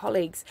nutrition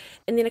colleagues?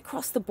 And then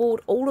across the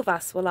board, all of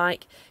us were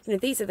like,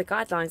 these are the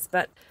guidelines,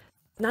 but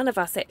none of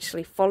us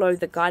actually follow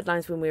the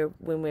guidelines when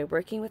we're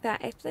working with our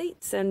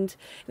athletes. And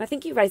I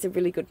think you raise a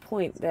really good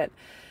point that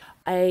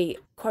a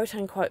quote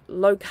unquote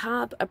low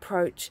carb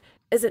approach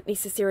isn't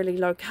necessarily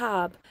low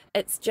carb.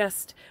 It's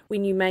just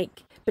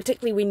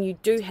particularly when you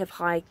do have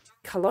high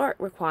caloric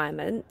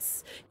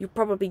requirements, you're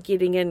probably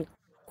getting in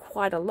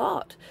quite a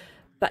lot,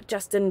 but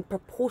just in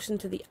proportion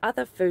to the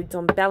other foods,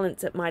 on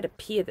balance it might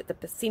appear that the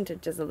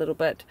percentage is a little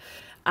bit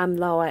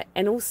lower.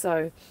 And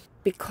also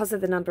because of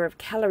the number of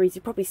calories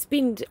you probably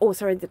spend, or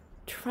sorry, the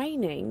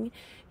training,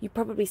 you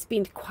probably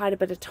spend quite a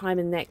bit of time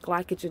in that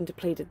glycogen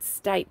depleted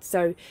state,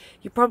 so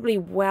you're probably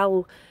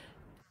well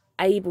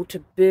able to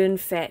burn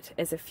fat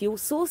as a fuel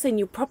source, and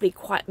you're probably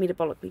quite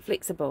metabolically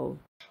flexible.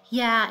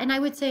 Yeah, and I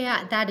would say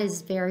that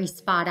is very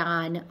spot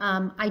on.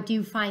 I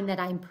do find that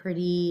I'm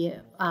pretty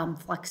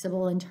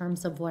flexible in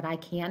terms of what I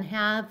can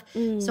have. So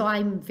Mm,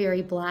 I'm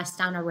very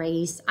blessed on a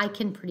race. I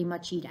can pretty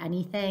much eat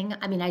anything.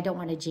 I mean, I don't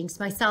want to jinx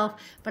myself,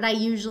 but I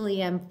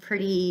usually am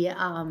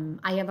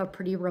I have a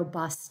pretty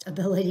robust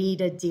ability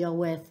to deal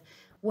with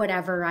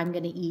whatever I'm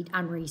going to eat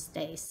on race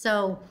day.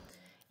 So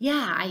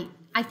yeah,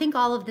 I think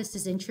all of this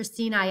is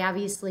interesting. I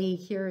obviously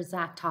hear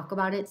Zach talk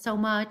about it so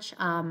much.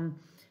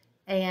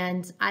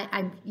 And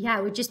yeah,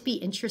 it would just be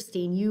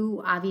interesting.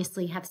 You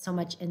obviously have so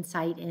much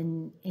insight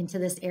into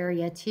this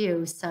area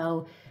too.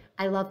 So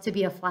I love to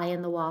be a fly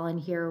in the wall and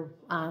hear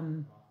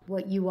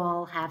what you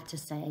all have to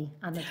say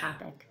on the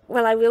topic.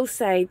 well, I will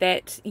say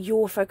that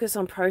your focus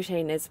on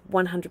protein is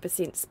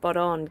 100% spot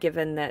on,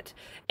 given that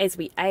as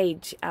we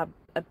age, our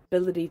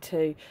ability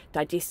to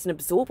digest and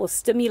absorb or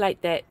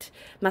stimulate that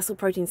muscle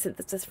protein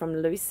synthesis from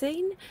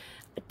leucine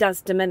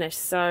does diminish.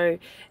 So,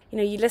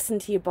 you listen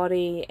to your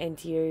body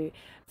and you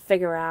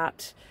figure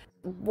out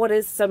what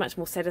is so much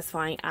more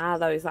satisfying are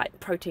those like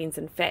proteins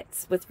and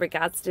fats with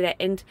regards to that.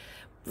 And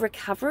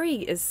recovery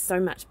is so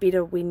much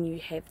better when you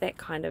have that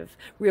kind of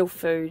real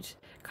food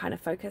kind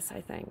of focus, I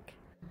think.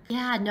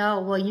 Yeah,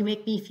 no, well, you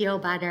make me feel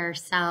better.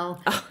 So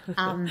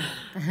um,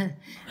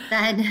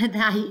 then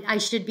I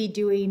should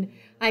be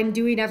I'm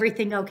doing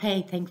everything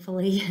okay,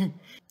 thankfully.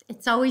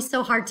 It's always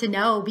so hard to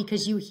know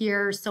because you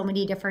hear so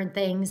many different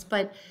things,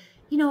 but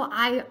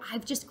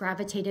I've just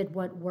gravitated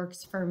what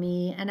works for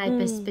me, and I've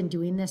just Mm, been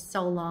doing this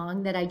so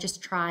long that I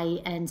just try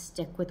and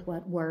stick with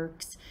what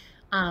works.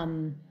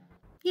 Um,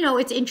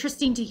 it's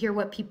interesting to hear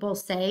what people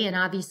say, and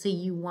obviously,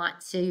 you want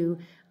to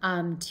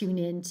tune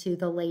into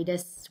the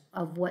latest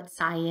of what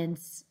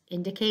science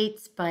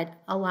indicates, but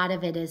a lot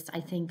of it is, I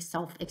think,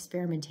 self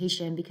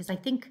experimentation because I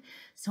think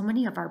so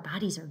many of our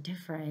bodies are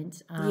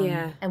different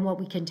yeah. and what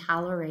we can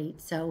tolerate.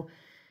 So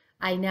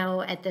I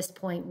know at this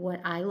point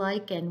what I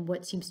like and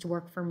what seems to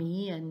work for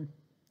me, and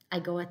I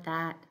go with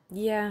that.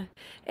 Yeah.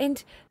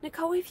 And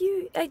Nicole, do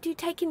you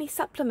take any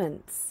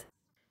supplements?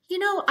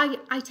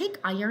 I take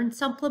iron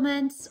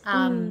supplements.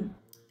 Mm,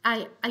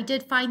 I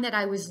did find that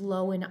I was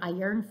low in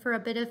iron for a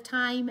bit of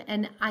time,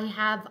 and I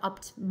have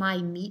upped my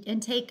meat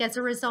intake as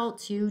a result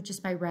too,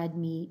 just my red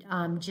meat,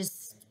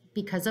 just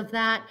because of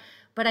that.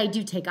 But I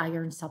do take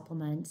iron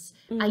supplements.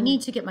 I mm.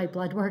 need to get my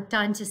blood work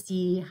done to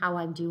see how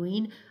I'm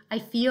doing. I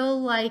feel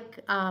like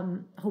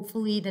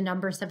hopefully the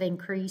numbers have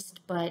increased,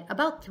 but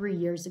about 3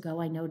 years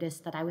ago, I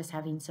noticed that I was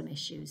having some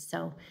issues.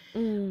 So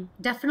Mm.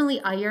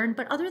 definitely iron,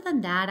 but other than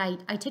that,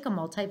 I take a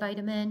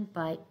multivitamin,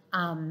 but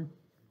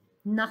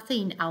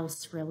nothing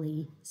else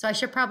really. So I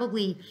should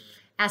probably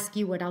ask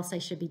you what else I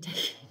should be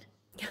taking.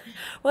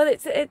 Well,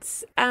 it's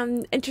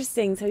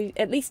interesting. So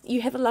at least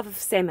you have a love of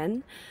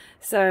salmon.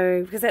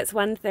 So because that's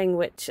one thing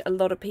which a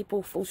lot of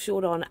people fall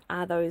short on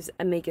are those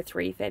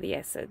omega-3 fatty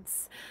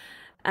acids.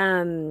 So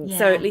at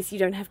Yeah, least you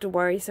don't have to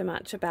worry so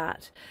much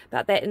about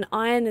that. And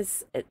iron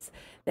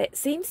that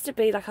seems to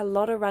be like a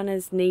lot of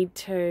runners need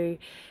to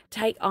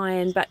take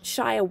iron but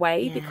shy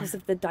away yeah, because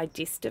of the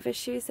digestive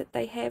issues that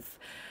they have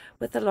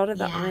with a lot of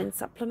the Yeah. iron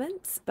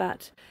supplements,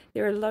 but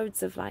there are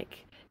loads of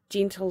like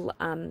gentle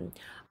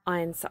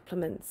iron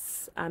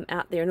supplements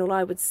out there. And all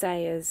I would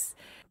say is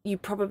you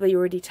probably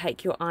already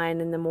take your iron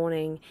in the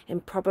morning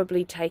and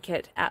probably take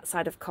it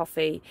outside of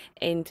coffee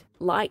and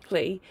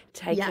likely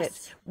take it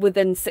Yes.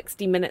 within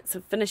 60 minutes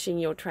of finishing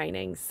your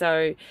training.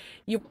 So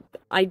you,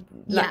 I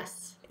like,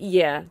 Yes.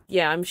 yeah,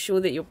 I'm sure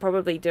that you're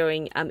probably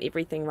doing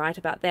everything right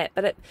about that.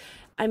 But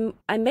I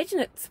imagine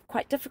it's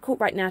quite difficult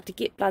right now to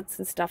get bloods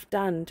and stuff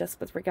done just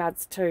with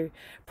regards to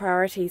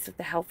priorities of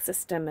the health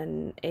system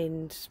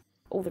and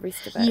all the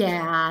rest of it.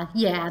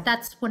 Yeah,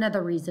 that's one of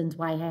the reasons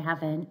why I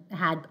haven't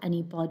had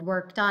any blood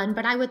work done.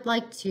 But I would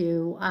like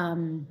to,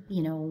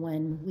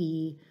 when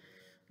we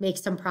make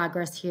some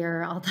progress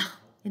here, although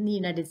in the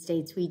United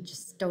States, we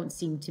just don't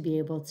seem to be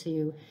able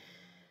to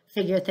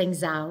figure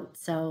things out.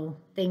 So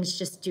things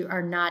just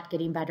are not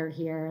getting better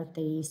here.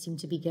 They seem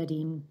to be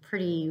getting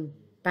pretty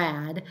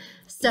bad.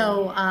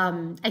 So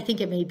Yeah. I think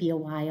it may be a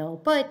while.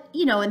 But,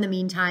 in the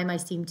meantime, I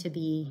seem to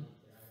be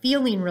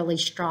feeling really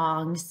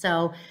strong.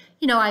 So,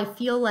 I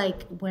feel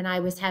like when I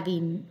was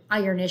having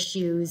iron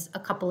issues a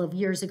couple of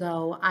years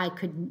ago, I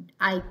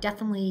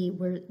definitely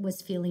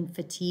was feeling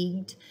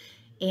fatigued.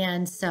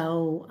 And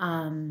so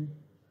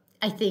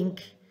I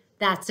think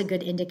that's a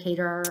good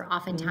indicator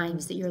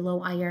oftentimes that you're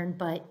low iron.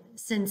 But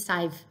since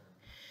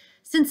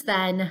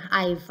then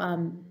I've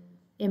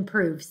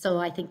improved. So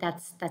I think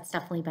that's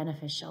definitely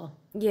beneficial.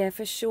 Yeah,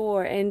 for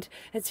sure. And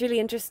it's really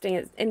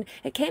interesting. And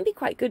it can be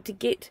quite good to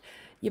get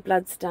your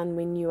bloods done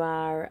when you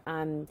are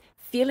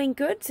feeling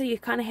good. So you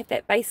kind of have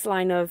that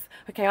baseline of,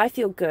 okay, I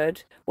feel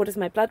good. What does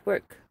my blood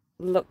work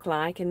look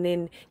like? And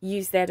then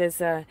use that as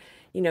a,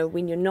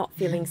 when you're not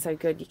feeling so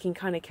good, you can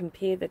kind of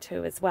compare the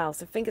two as well.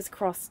 So fingers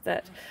crossed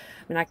that,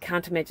 I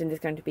can't imagine there's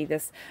going to be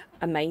this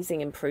amazing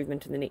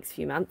improvement in the next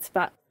few months,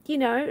 but,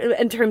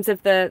 in terms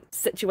of the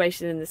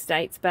situation in the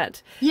States,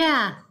 but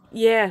Yeah.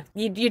 yeah,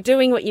 you're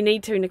doing what you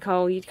need to,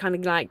 Nicole. You're kind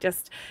of like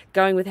just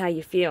going with how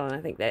you feel. And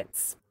I think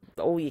that's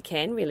all you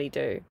can really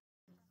do.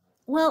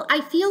 Well,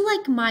 I feel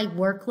like my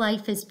work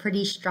life is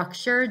pretty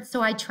structured,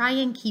 so I try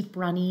and keep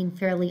running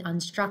fairly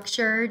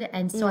unstructured,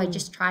 and so I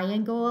just try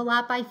and go a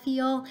lot by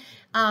feel.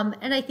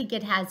 And I think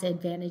it has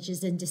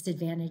advantages and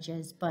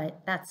disadvantages,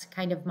 but that's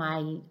kind of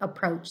my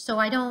approach. So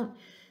I don't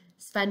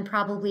spend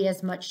probably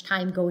as much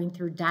time going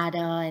through data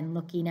and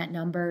looking at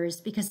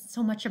numbers because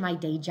so much of my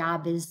day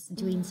job is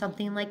doing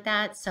something like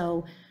that.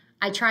 So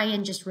I try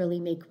and just really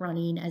make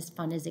running as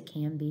fun as it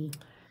can be.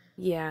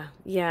 Yeah.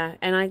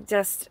 And I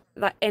just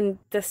like, and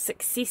the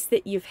success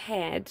that you've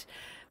had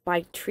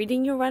by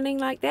treating your running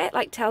like that,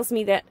 like tells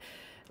me that,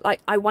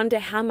 like, I wonder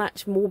how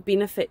much more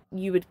benefit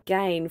you would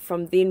gain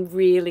from then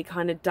really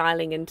kind of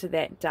dialing into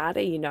that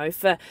data,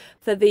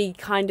 for the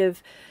kind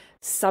of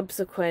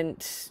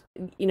subsequent,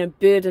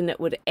 burden it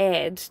would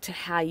add to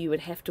how you would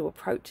have to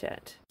approach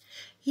it.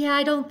 Yeah,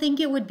 I don't think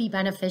it would be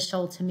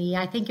beneficial to me.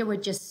 I think it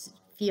would just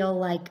feel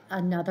like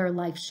another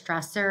life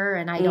stressor.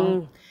 And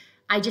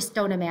I just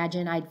don't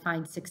imagine I'd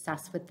find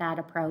success with that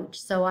approach.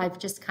 So I've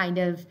just kind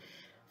of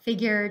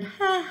figured,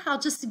 I'll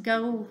just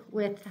go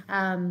with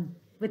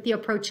the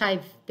approach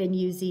I've been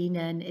using,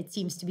 and it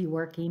seems to be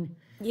working.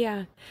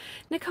 Yeah.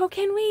 Nicole,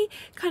 can we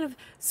kind of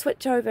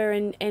switch over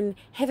and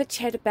have a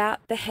chat about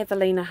the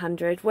Javelina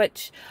 100,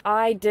 which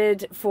I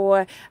did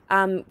for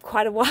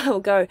quite a while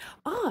ago.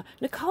 Oh,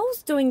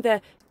 Nicole's doing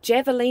the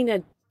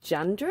Javelina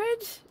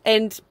Jundred?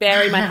 And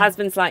Barry, my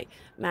husband's like,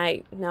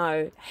 mate,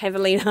 no,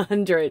 Javelina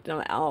 100. And I'm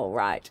like, oh,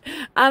 right.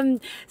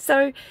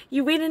 So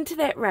you went into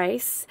that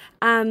race,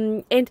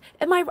 and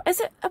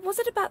was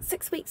it about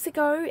 6 weeks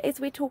ago as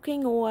we're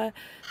talking, or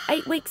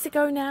 8 weeks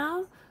ago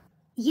now?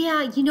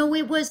 Yeah,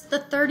 it was the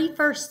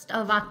 31st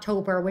of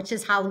October, which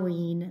is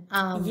Halloween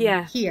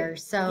Yeah. here. Yeah,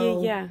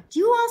 So yeah. do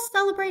you all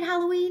celebrate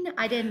Halloween?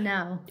 I didn't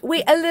know.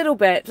 We a little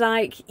bit,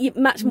 like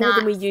much more than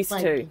Not we used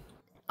like, to.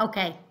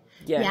 okay.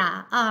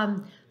 Yeah. Yeah.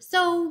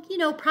 So,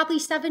 probably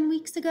 7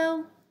 weeks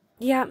ago.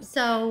 Yeah.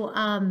 So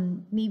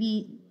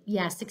maybe,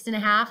 yeah,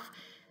 6.5.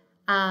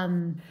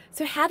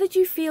 So how did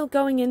you feel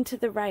going into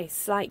the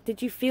race? Like,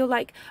 did you feel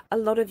like a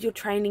lot of your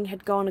training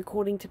had gone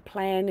according to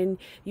plan and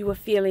you were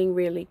feeling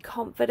really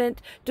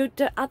confident? Do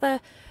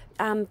other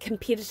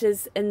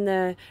competitors in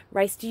the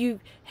race, do you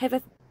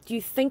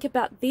think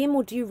about them,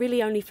 or do you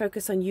really only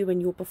focus on you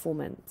and your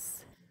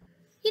performance?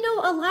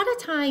 A lot of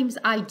times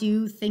I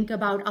do think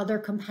about other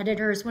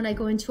competitors when I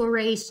go into a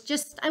race.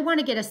 Just, I want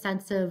to get a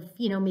sense of,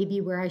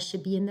 maybe where I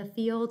should be in the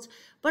field.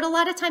 But a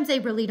lot of times I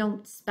really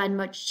don't spend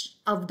much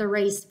of the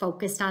race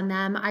focused on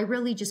them. I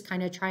really just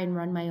kind of try and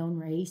run my own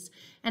race.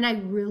 And I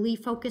really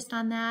focused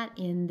on that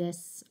in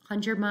this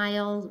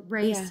 100-mile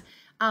race.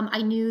 Yeah.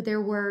 I knew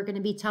there were going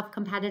to be tough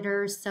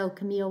competitors. So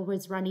Camille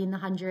was running the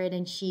 100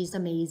 and she's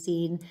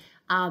amazing.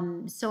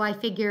 So I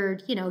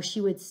figured, she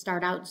would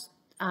start out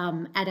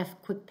at a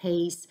quick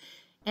pace.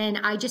 And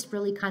I just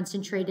really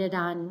concentrated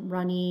on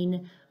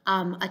running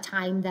a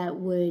time that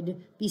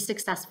would be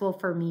successful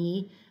for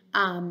me.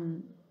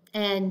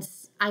 and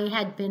I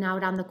had been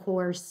out on the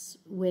course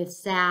with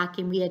Zach,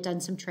 and we had done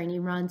some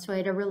training runs, so I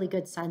had a really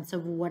good sense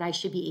of what I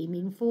should be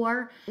aiming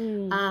for.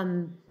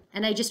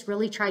 And I just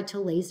really tried to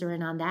laser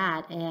in on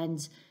that,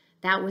 and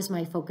that was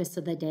my focus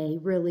of the day,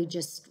 really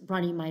just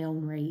running my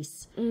own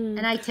race.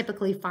 And I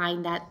typically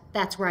find that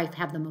that's where I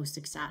have the most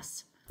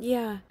success.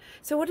 Yeah.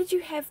 So what did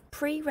you have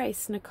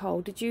pre-race,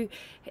 Nicole? Did you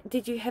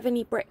have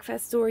any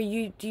breakfast, or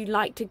do you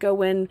like to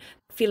go in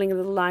feeling a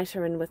little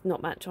lighter and with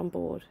not much on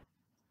board?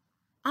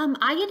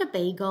 I had a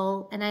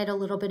bagel and I had a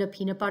little bit of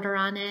peanut butter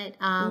on it.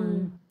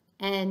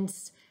 And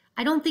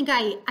I don't think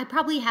I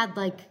probably had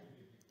like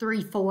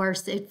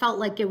 3/4. It felt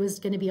like it was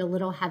going to be a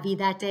little heavy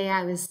that day.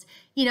 I was,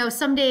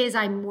 some days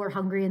I'm more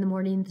hungry in the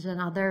morning than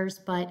others,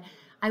 but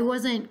I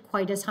wasn't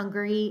quite as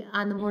hungry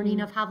on the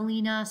morning of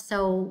Javelina,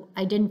 so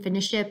I didn't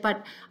finish it.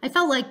 But I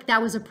felt like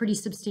that was a pretty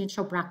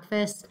substantial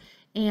breakfast.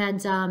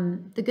 And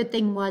the good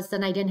thing was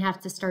then I didn't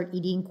have to start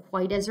eating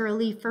quite as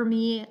early for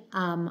me.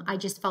 I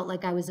just felt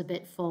like I was a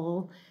bit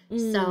full.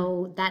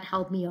 So that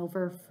held me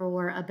over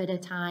for a bit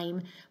of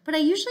time. But I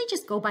usually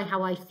just go by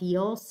how I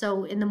feel.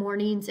 So in the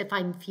mornings, if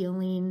I'm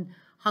feeling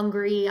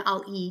hungry,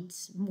 I'll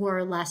eat more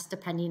or less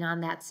depending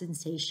on that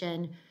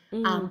sensation.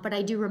 But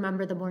I do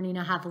remember the morning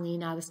of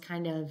Javelina,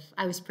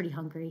 I was pretty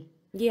hungry.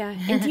 Yeah.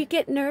 And do you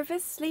get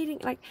nervous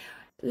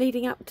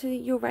leading up to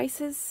your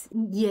races?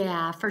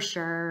 Yeah, for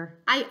sure.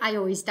 I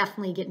always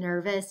definitely get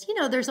nervous.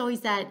 There's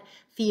always that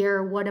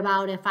fear. What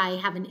about if I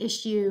have an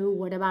issue?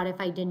 What about if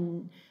I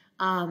didn't,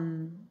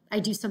 I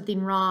do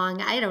something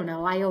wrong? I don't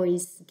know. I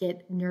always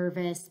get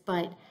nervous,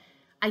 but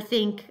I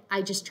think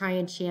I just try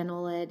and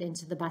channel it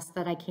into the best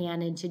that I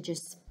can, into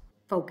just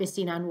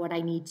focusing on what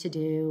I need to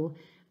do.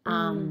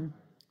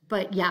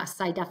 But yes,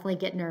 I definitely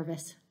get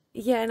nervous.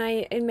 Yeah, and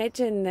I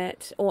imagine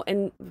that,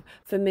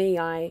 for me,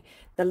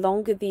 the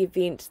longer the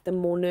event, the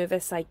more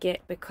nervous I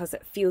get, because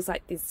it feels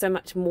like there's so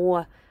much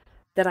more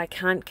that I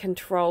can't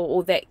control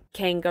or that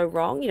can go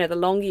wrong. The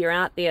longer you're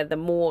out there, the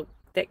more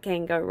that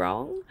can go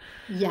wrong.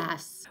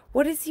 Yes.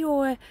 What is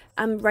your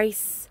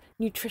race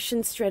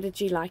nutrition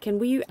strategy like, and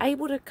were you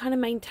able to kind of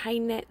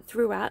maintain that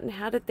throughout? And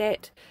how did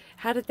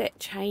that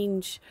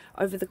change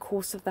over the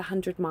course of the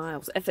 100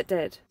 miles, if it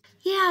did?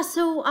 Yeah,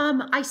 so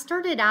I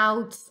started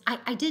out,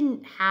 I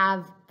didn't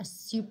have a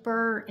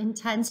super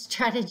intense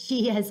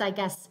strategy, as I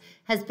guess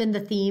has been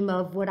the theme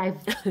of what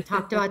I've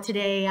talked about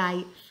today.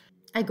 I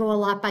go a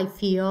lot by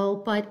feel,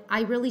 but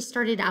I really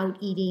started out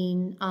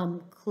eating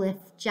Cliff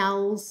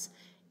gels,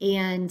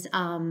 and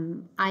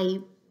I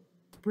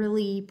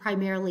really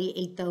primarily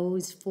ate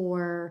those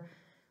for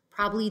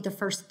probably the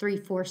first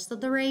 3/4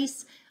 of the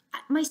race.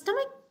 My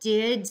stomach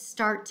did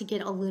start to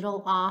get a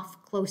little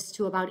off close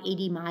to about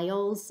 80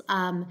 miles.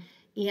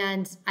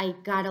 And I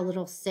got a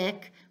little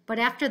sick. But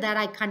after that,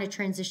 I kind of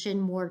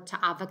transitioned more to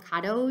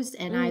avocados,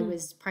 and I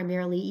was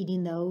primarily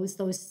eating those.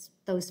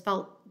 Those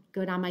felt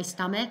good on my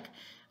stomach.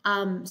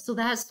 So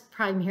that's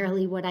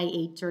primarily what I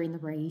ate during the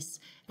race.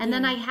 And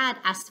then I had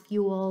S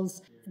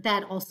fuels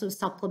that also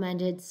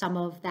supplemented some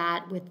of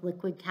that with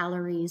liquid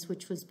calories,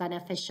 which was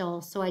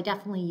beneficial. So I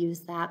definitely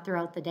used that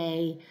throughout the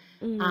day.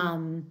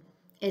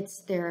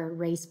 It's their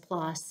Race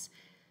Plus.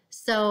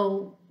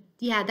 So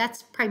yeah,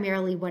 that's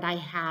primarily what I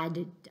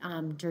had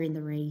during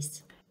the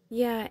race.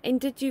 Yeah, and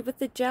did you, with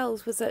the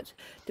gels,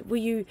 were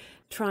you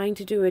trying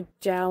to do a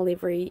gel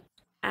every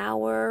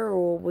hour,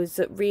 or was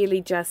it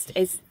really just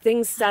as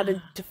things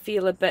started to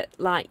feel a bit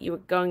like you were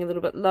going a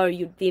little bit low,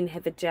 you'd then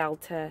have a gel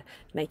to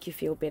make you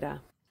feel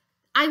better?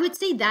 I would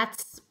say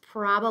that's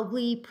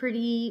probably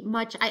pretty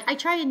much,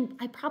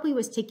 I probably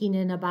was taking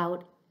in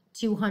about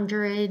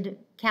 200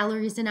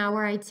 calories an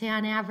hour, I'd say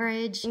on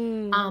average.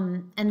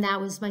 And that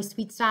was my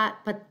sweet spot,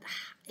 but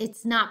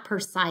it's not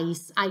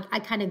precise. I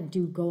kind of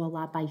do go a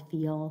lot by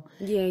feel.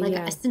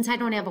 Since I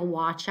don't have a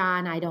watch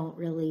on, I don't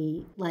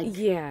really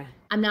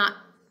I'm not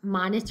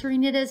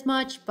monitoring it as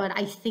much, but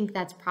I think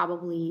that's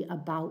probably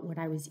about what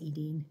I was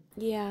eating.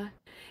 Yeah.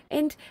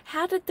 And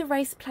how did the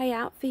race play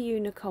out for you,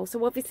 Nicole?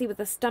 So obviously with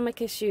the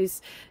stomach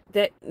issues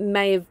that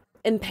may have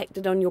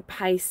impacted on your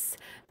pace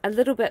a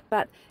little bit,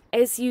 but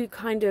as you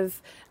kind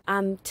of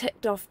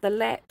ticked off the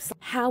laps,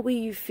 how were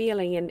you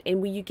feeling,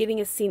 and were you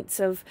getting a sense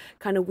of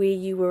kind of where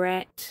you were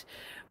at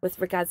with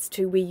regards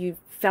to where you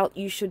felt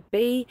you should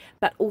be,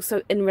 but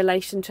also in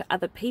relation to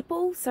other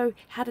people? So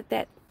how did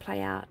that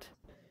play out?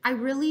 I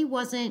really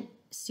wasn't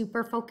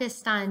super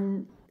focused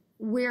on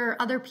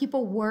where other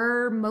people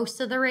were most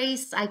of the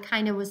race. I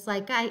kind of was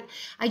like, I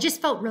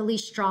just felt really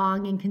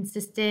strong and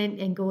consistent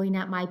and going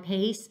at my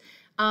pace.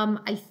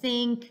 I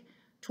think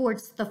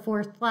towards the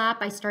 4th lap,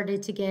 I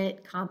started to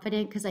get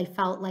confident because I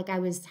felt like I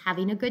was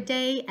having a good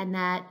day, and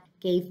that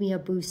gave me a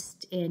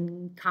boost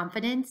in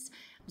confidence.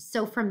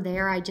 So from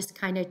there, I just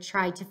kind of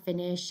tried to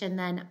finish, and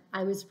then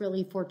I was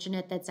really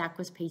fortunate that Zach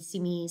was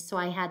pacing me, so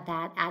I had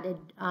that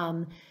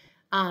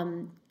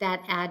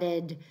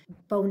added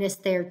bonus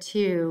there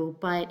too.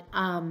 But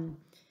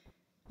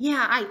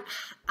Yeah,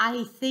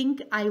 I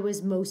think I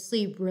was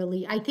mostly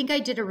really I think I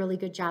did a really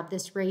good job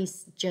this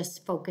race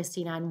just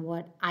focusing on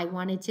what I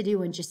wanted to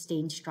do and just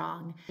staying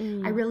strong. I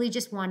Mm. really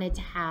just wanted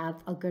to have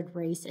a good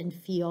race and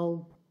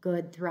feel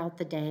good throughout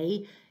the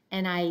day,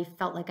 and I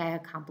felt like I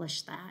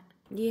accomplished that.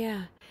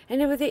 Yeah.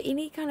 And were there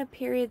any kind of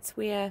periods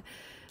where,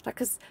 like,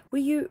 cause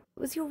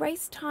was your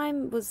race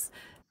time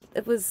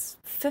it was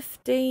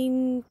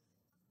 15,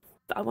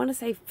 I want to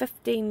say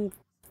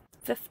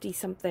 15:50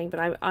 something, but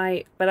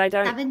but I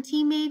don't.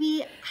 17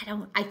 maybe?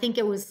 I think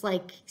it was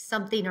like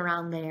something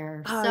around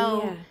there. Oh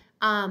yeah.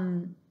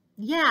 Um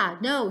yeah,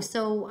 no,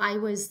 so I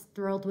was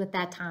thrilled with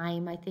that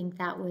time. I think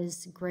that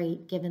was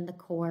great given the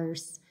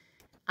course.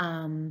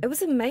 It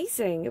was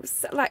amazing. It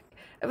was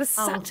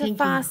Oh, such a thank you.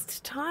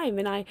 fast time,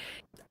 and I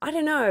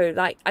don't know.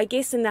 Like I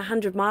guess in the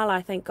 100 mile,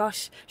 I think,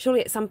 gosh,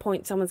 surely at some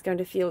point someone's going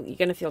to feel you're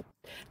going to feel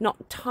not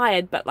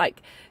tired, but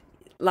like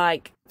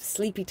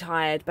sleepy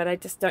tired. But I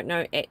just don't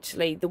know.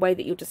 Actually, the way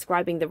that you're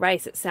describing the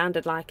race, it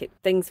sounded like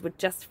things were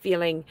just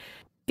feeling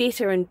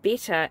better and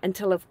better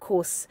until, of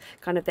course,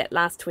 kind of that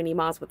last 20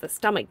 miles with the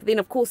stomach. Then,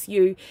 of course,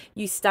 you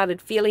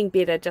started feeling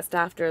better just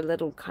after a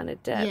little kind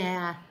of dip.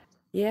 Yeah.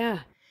 Yeah.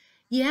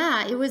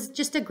 Yeah, it was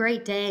just a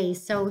great day.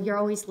 So you're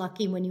always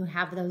lucky when you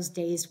have those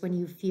days when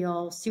you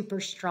feel super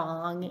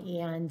strong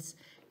and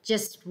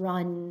just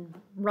run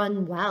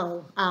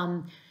well.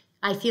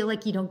 I feel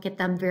like you don't get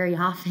them very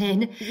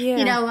often. You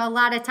Yeah. know, a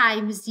lot of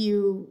times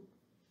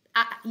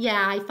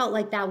yeah, I felt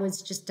like that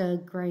was just a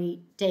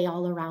great day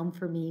all around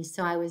for me.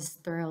 So I was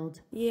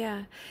thrilled.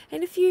 Yeah.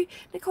 And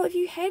Nicole, have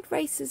you had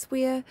races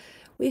where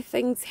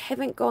things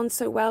haven't gone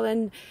so well,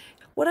 and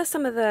what are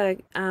some of the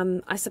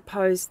I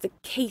suppose the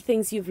key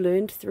things you've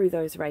learned through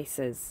those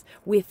races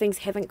where things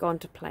haven't gone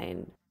to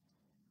plan?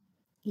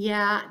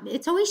 Yeah,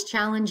 it's always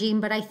challenging,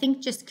 but I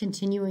think just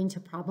continuing to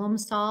problem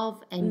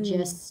solve and Mm,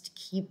 just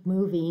keep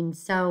moving.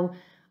 So,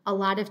 a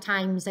lot of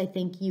times I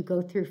think you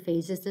go through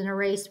phases in a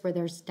race where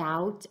there's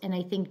doubt. And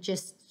I think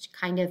just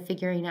kind of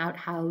figuring out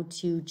how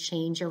to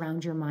change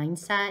around your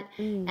mindset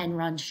mm, and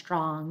run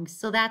strong.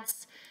 So,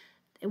 that's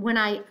when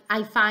I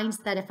find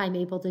that if I'm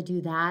able to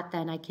do that,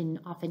 then I can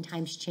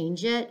oftentimes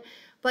change it.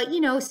 But,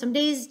 some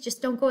days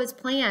just don't go as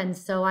planned.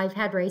 So, I've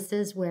had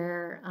races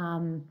where,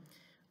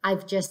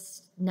 I've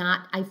just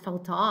not, I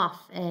felt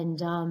off. And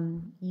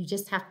you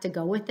just have to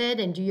go with it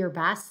and do your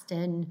best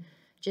and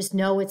just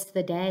know it's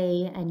the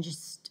day and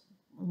just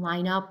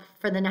line up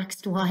for the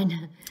next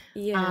one.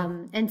 yeah.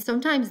 And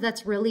sometimes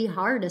that's really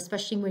hard,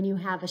 especially when you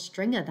have a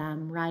string of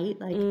them, right?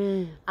 Like,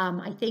 Mm,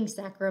 I think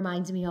Zach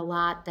reminds me a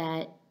lot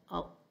that,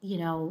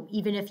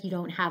 even if you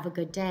don't have a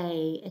good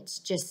day, it's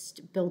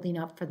just building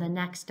up for the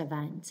next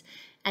event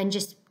and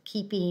just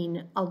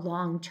keeping a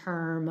long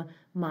term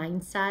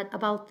mindset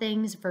about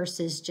things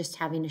versus just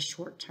having a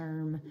short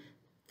term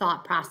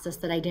thought process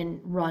that I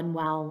didn't run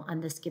well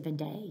on this given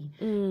day.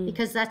 mm,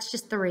 Because that's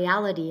just the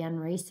reality on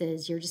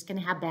races. You're just going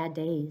to have bad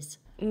days.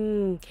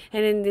 mm.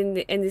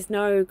 And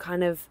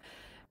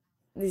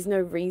there's no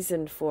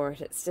reason for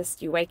it. It's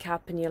just you wake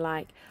up and you're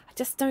like, I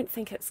just don't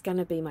think it's going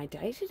to be my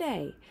day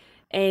today.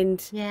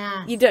 And you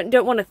Yes.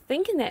 don't want to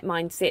think in that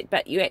mindset,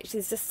 but you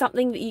actually, it's just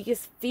something that you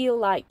just feel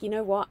like, you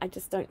know what, I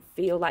just don't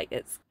feel like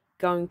it's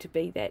going to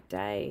be that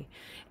day.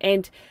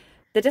 And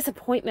the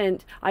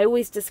disappointment I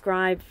always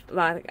describe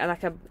like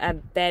a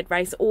bad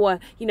race, or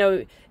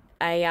a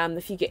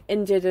if you get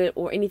injured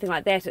or anything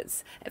like that,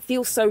 it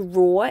feels so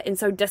raw and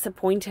so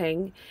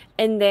disappointing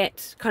in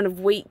that kind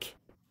of week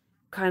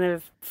kind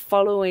of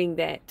following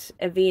that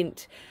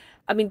event.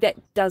 I mean, that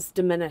does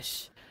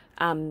diminish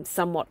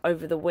somewhat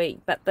over the week.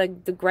 But the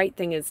great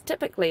thing is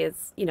typically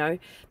is,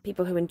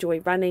 people who enjoy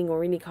running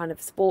or any kind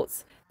of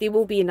sports, there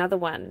will be another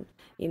one,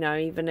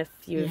 even if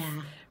you've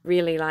Yeah.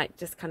 really like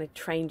just kind of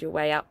trained your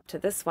way up to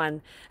this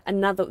one,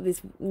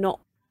 there's not,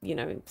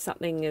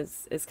 something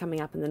is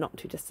coming up in the not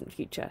too distant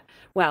future.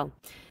 Well,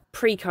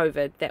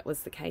 pre-COVID, that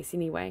was the case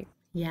anyway.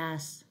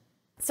 Yes.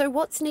 So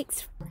what's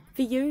next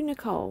for you,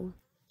 Nicole?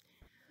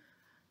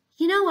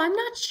 I'm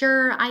not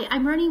sure.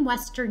 I'm running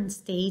Western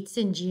States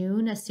in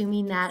June,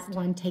 assuming that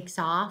one takes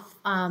off.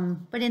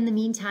 But in the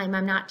meantime,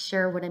 I'm not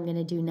sure what I'm going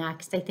to do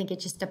next. I think it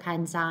just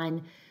depends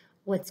on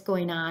what's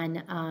going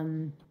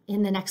on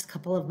in the next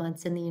couple of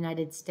months in the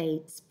United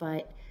States.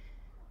 But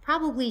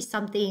probably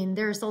something,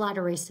 there's a lot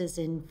of races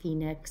in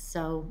Phoenix,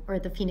 or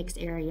the Phoenix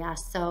area.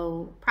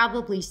 So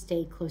probably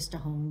stay close to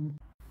home.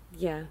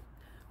 Yeah.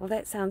 Well,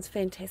 that sounds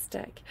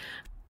fantastic.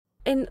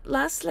 And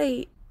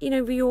lastly,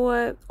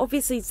 your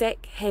obviously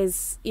Zach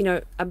has,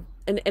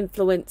 an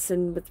influence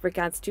in with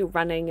regards to your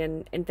running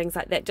and things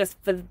like that, just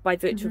by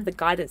virtue of Mhm. the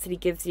guidance that he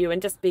gives you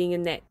and just being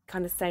in that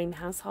kind of same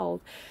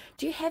household.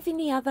 Do you have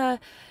any other?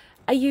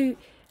 Are you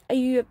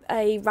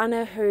a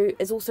runner who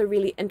is also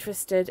really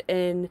interested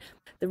in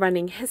the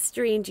running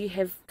history, and do you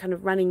have kind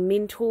of running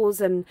mentors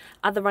and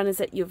other runners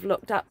that you've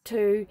looked up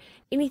to,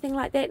 anything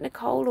like that,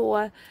 Nicole?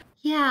 Or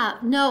Yeah,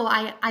 no,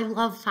 I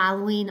love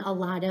following a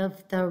lot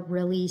of the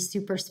really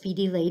super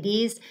speedy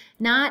ladies,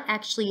 not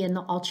actually in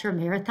the ultra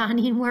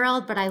marathoning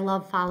world, but I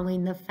love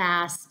following the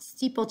fast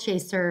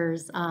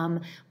steeplechasers,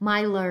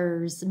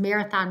 milers,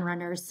 marathon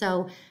runners.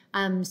 So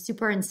I'm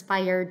super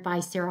inspired by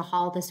Sarah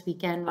Hall this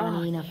weekend Oh,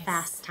 running a yes.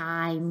 fast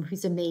time,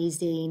 who's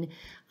amazing.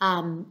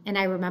 And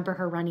I remember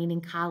her running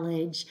in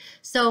college.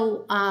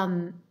 So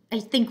I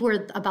think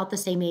we're about the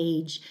same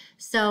age.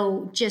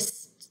 So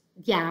just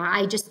yeah,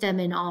 I just am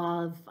in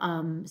awe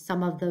of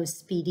some of those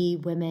speedy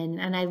women,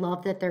 and I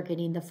love that they're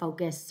getting the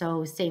focus.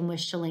 So same with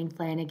Shalane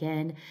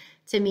Flanagan.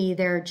 To me,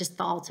 they're just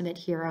the ultimate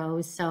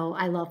heroes. So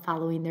I love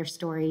following their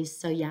stories.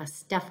 So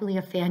yes, definitely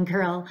a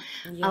fangirl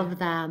Yeah. of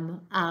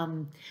them.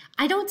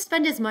 I don't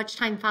spend as much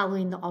time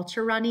following the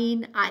ultra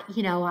running. I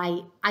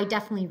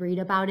definitely read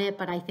about it,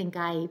 but I think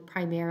I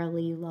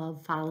primarily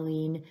love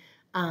following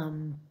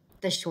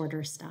the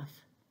shorter stuff.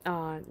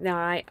 Oh, no,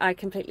 I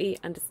completely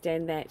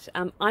understand that.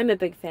 I'm a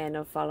big fan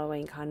of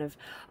following kind of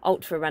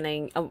ultra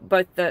running,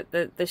 both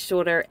the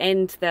shorter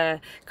and the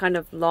kind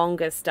of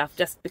longer stuff,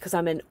 just because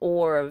I'm in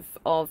awe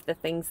of the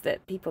things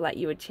that people like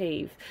you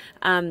achieve.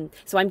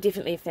 So I'm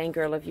definitely a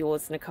fangirl of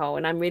yours, Nicole,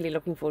 and I'm really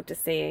looking forward to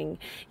seeing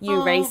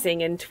you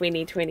racing in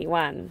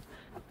 2021.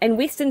 And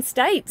Western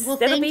States, Well,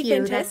 that'll thank be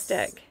you.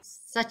 fantastic. That's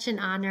such an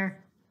honor.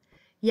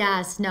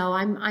 Yes, no,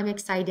 I'm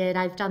excited.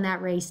 I've done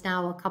that race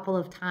now a couple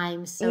of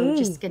times, so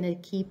just gonna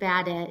keep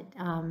at it.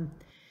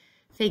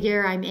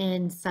 Figure I'm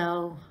in,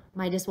 so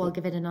might as well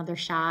give it another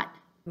shot.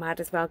 Might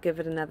as well give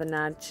it another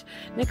nudge.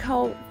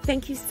 Nicole,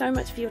 thank you so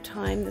much for your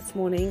time this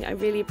morning. I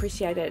really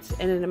appreciate it,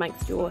 and in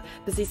amongst your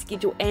busy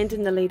schedule and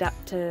in the lead up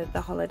to the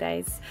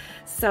holidays.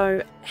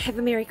 So have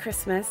a Merry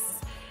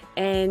Christmas.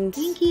 And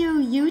Thank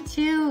you. You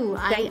too.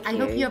 Thank I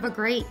hope you. you have a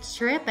great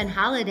trip and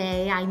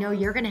holiday. I know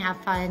you're gonna have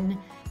fun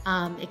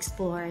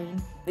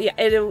exploring. yeah,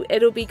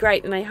 it'll be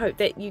great, and I hope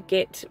that you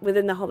get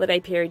within the holiday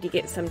period, you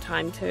get some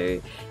time to,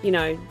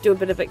 do a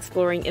bit of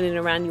exploring in and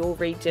around your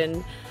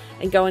region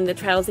and go on the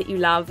trails that you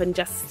love and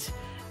just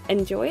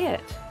enjoy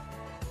it.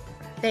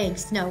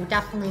 Thanks. No,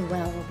 definitely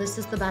will. This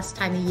is the best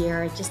time of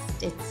year.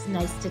 It's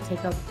nice to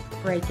take a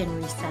break and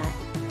reset.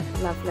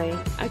 Lovely.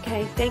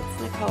 Okay,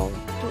 thanks, Nicole.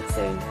 Talk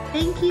soon.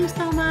 Thank you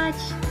so much.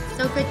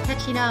 So good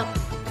catching up.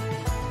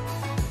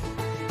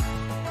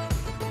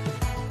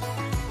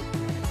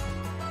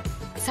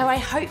 So I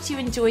hope you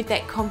enjoyed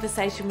that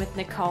conversation with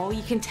Nicole.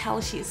 You can tell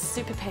she is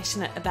super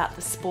passionate about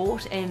the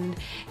sport and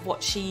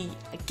what she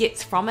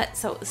gets from it.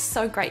 So it was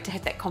so great to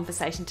have that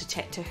conversation to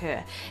chat to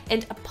her.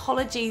 And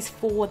apologies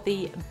for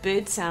the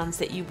bird sounds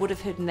that you would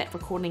have heard in that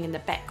recording in the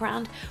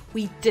background.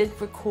 We did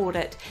record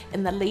it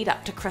in the lead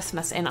up to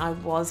Christmas, and I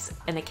was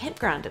in a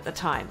campground at the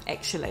time,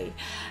 actually.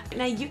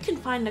 Now you can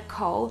find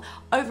Nicole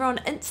over on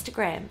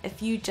Instagram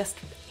if you just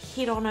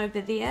head on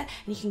over there,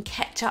 and you can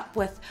catch up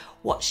with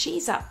what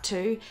she's up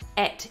to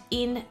at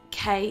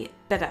Nicole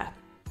Bitter.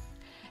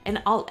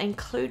 And I'll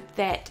include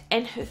that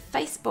and her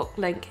Facebook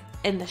link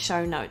in the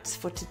show notes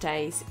for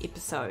today's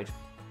episode.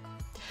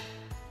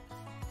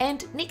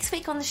 And next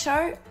week on the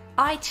show,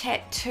 I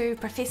chat to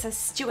Professor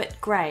Stuart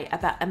Gray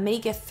about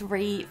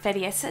omega-3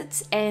 fatty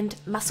acids and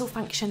muscle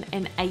function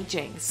and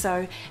aging.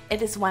 So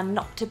it is one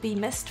not to be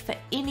missed for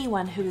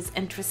anyone who is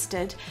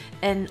interested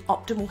in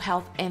optimal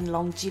health and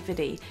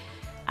longevity,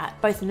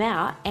 both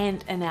now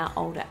and in our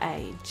older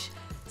age.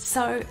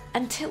 So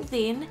until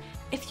then,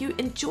 if you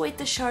enjoyed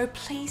the show,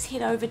 please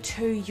head over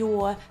to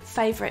your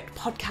favourite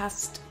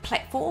podcast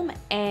platform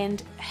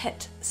and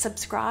hit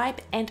subscribe,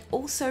 and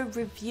also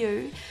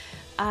review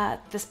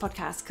this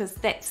podcast, because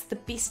that's the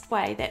best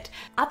way that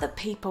other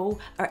people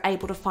are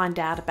able to find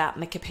out about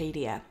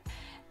Mikkipedia.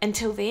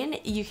 Until then,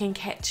 you can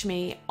catch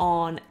me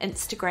on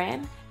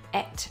Instagram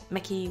at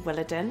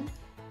Williden,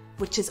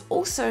 which is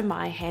also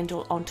my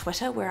handle on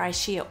Twitter, where I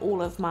share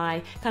all of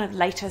my kind of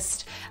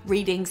latest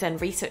readings and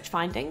research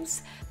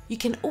findings. You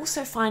can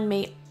also find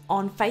me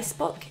on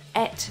Facebook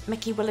at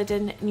Mikki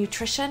Williden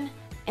Nutrition,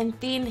 and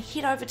then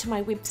head over to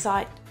my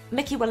website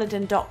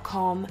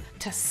mikkiwilliden.com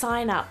to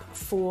sign up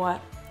for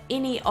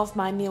any of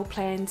my meal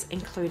plans,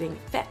 including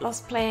fat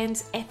loss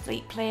plans,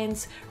 athlete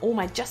plans, or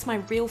my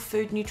real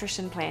food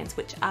nutrition plans,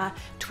 which are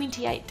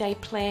 28-day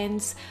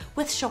plans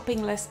with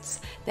shopping lists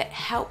that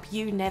help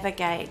you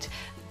navigate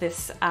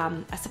this,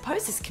 I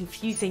suppose, this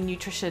confusing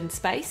nutrition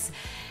space.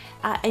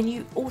 And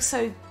you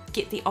also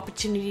get the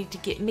opportunity to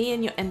get me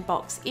in your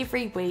inbox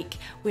every week,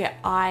 where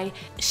I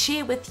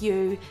share with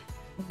you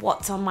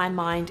what's on my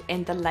mind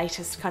and the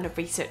latest kind of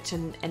research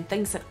and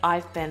things that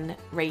I've been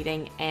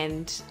reading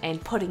and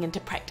putting into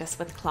practice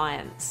with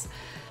clients.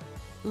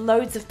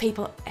 Loads of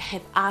people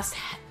have asked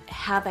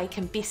how they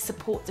can best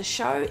support the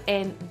show,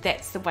 and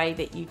that's the way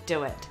that you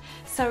do it.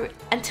 So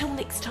until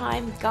next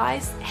time,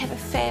 guys, have a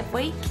fab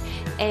week,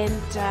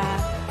 and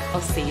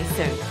I'll see you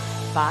soon.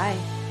 Bye.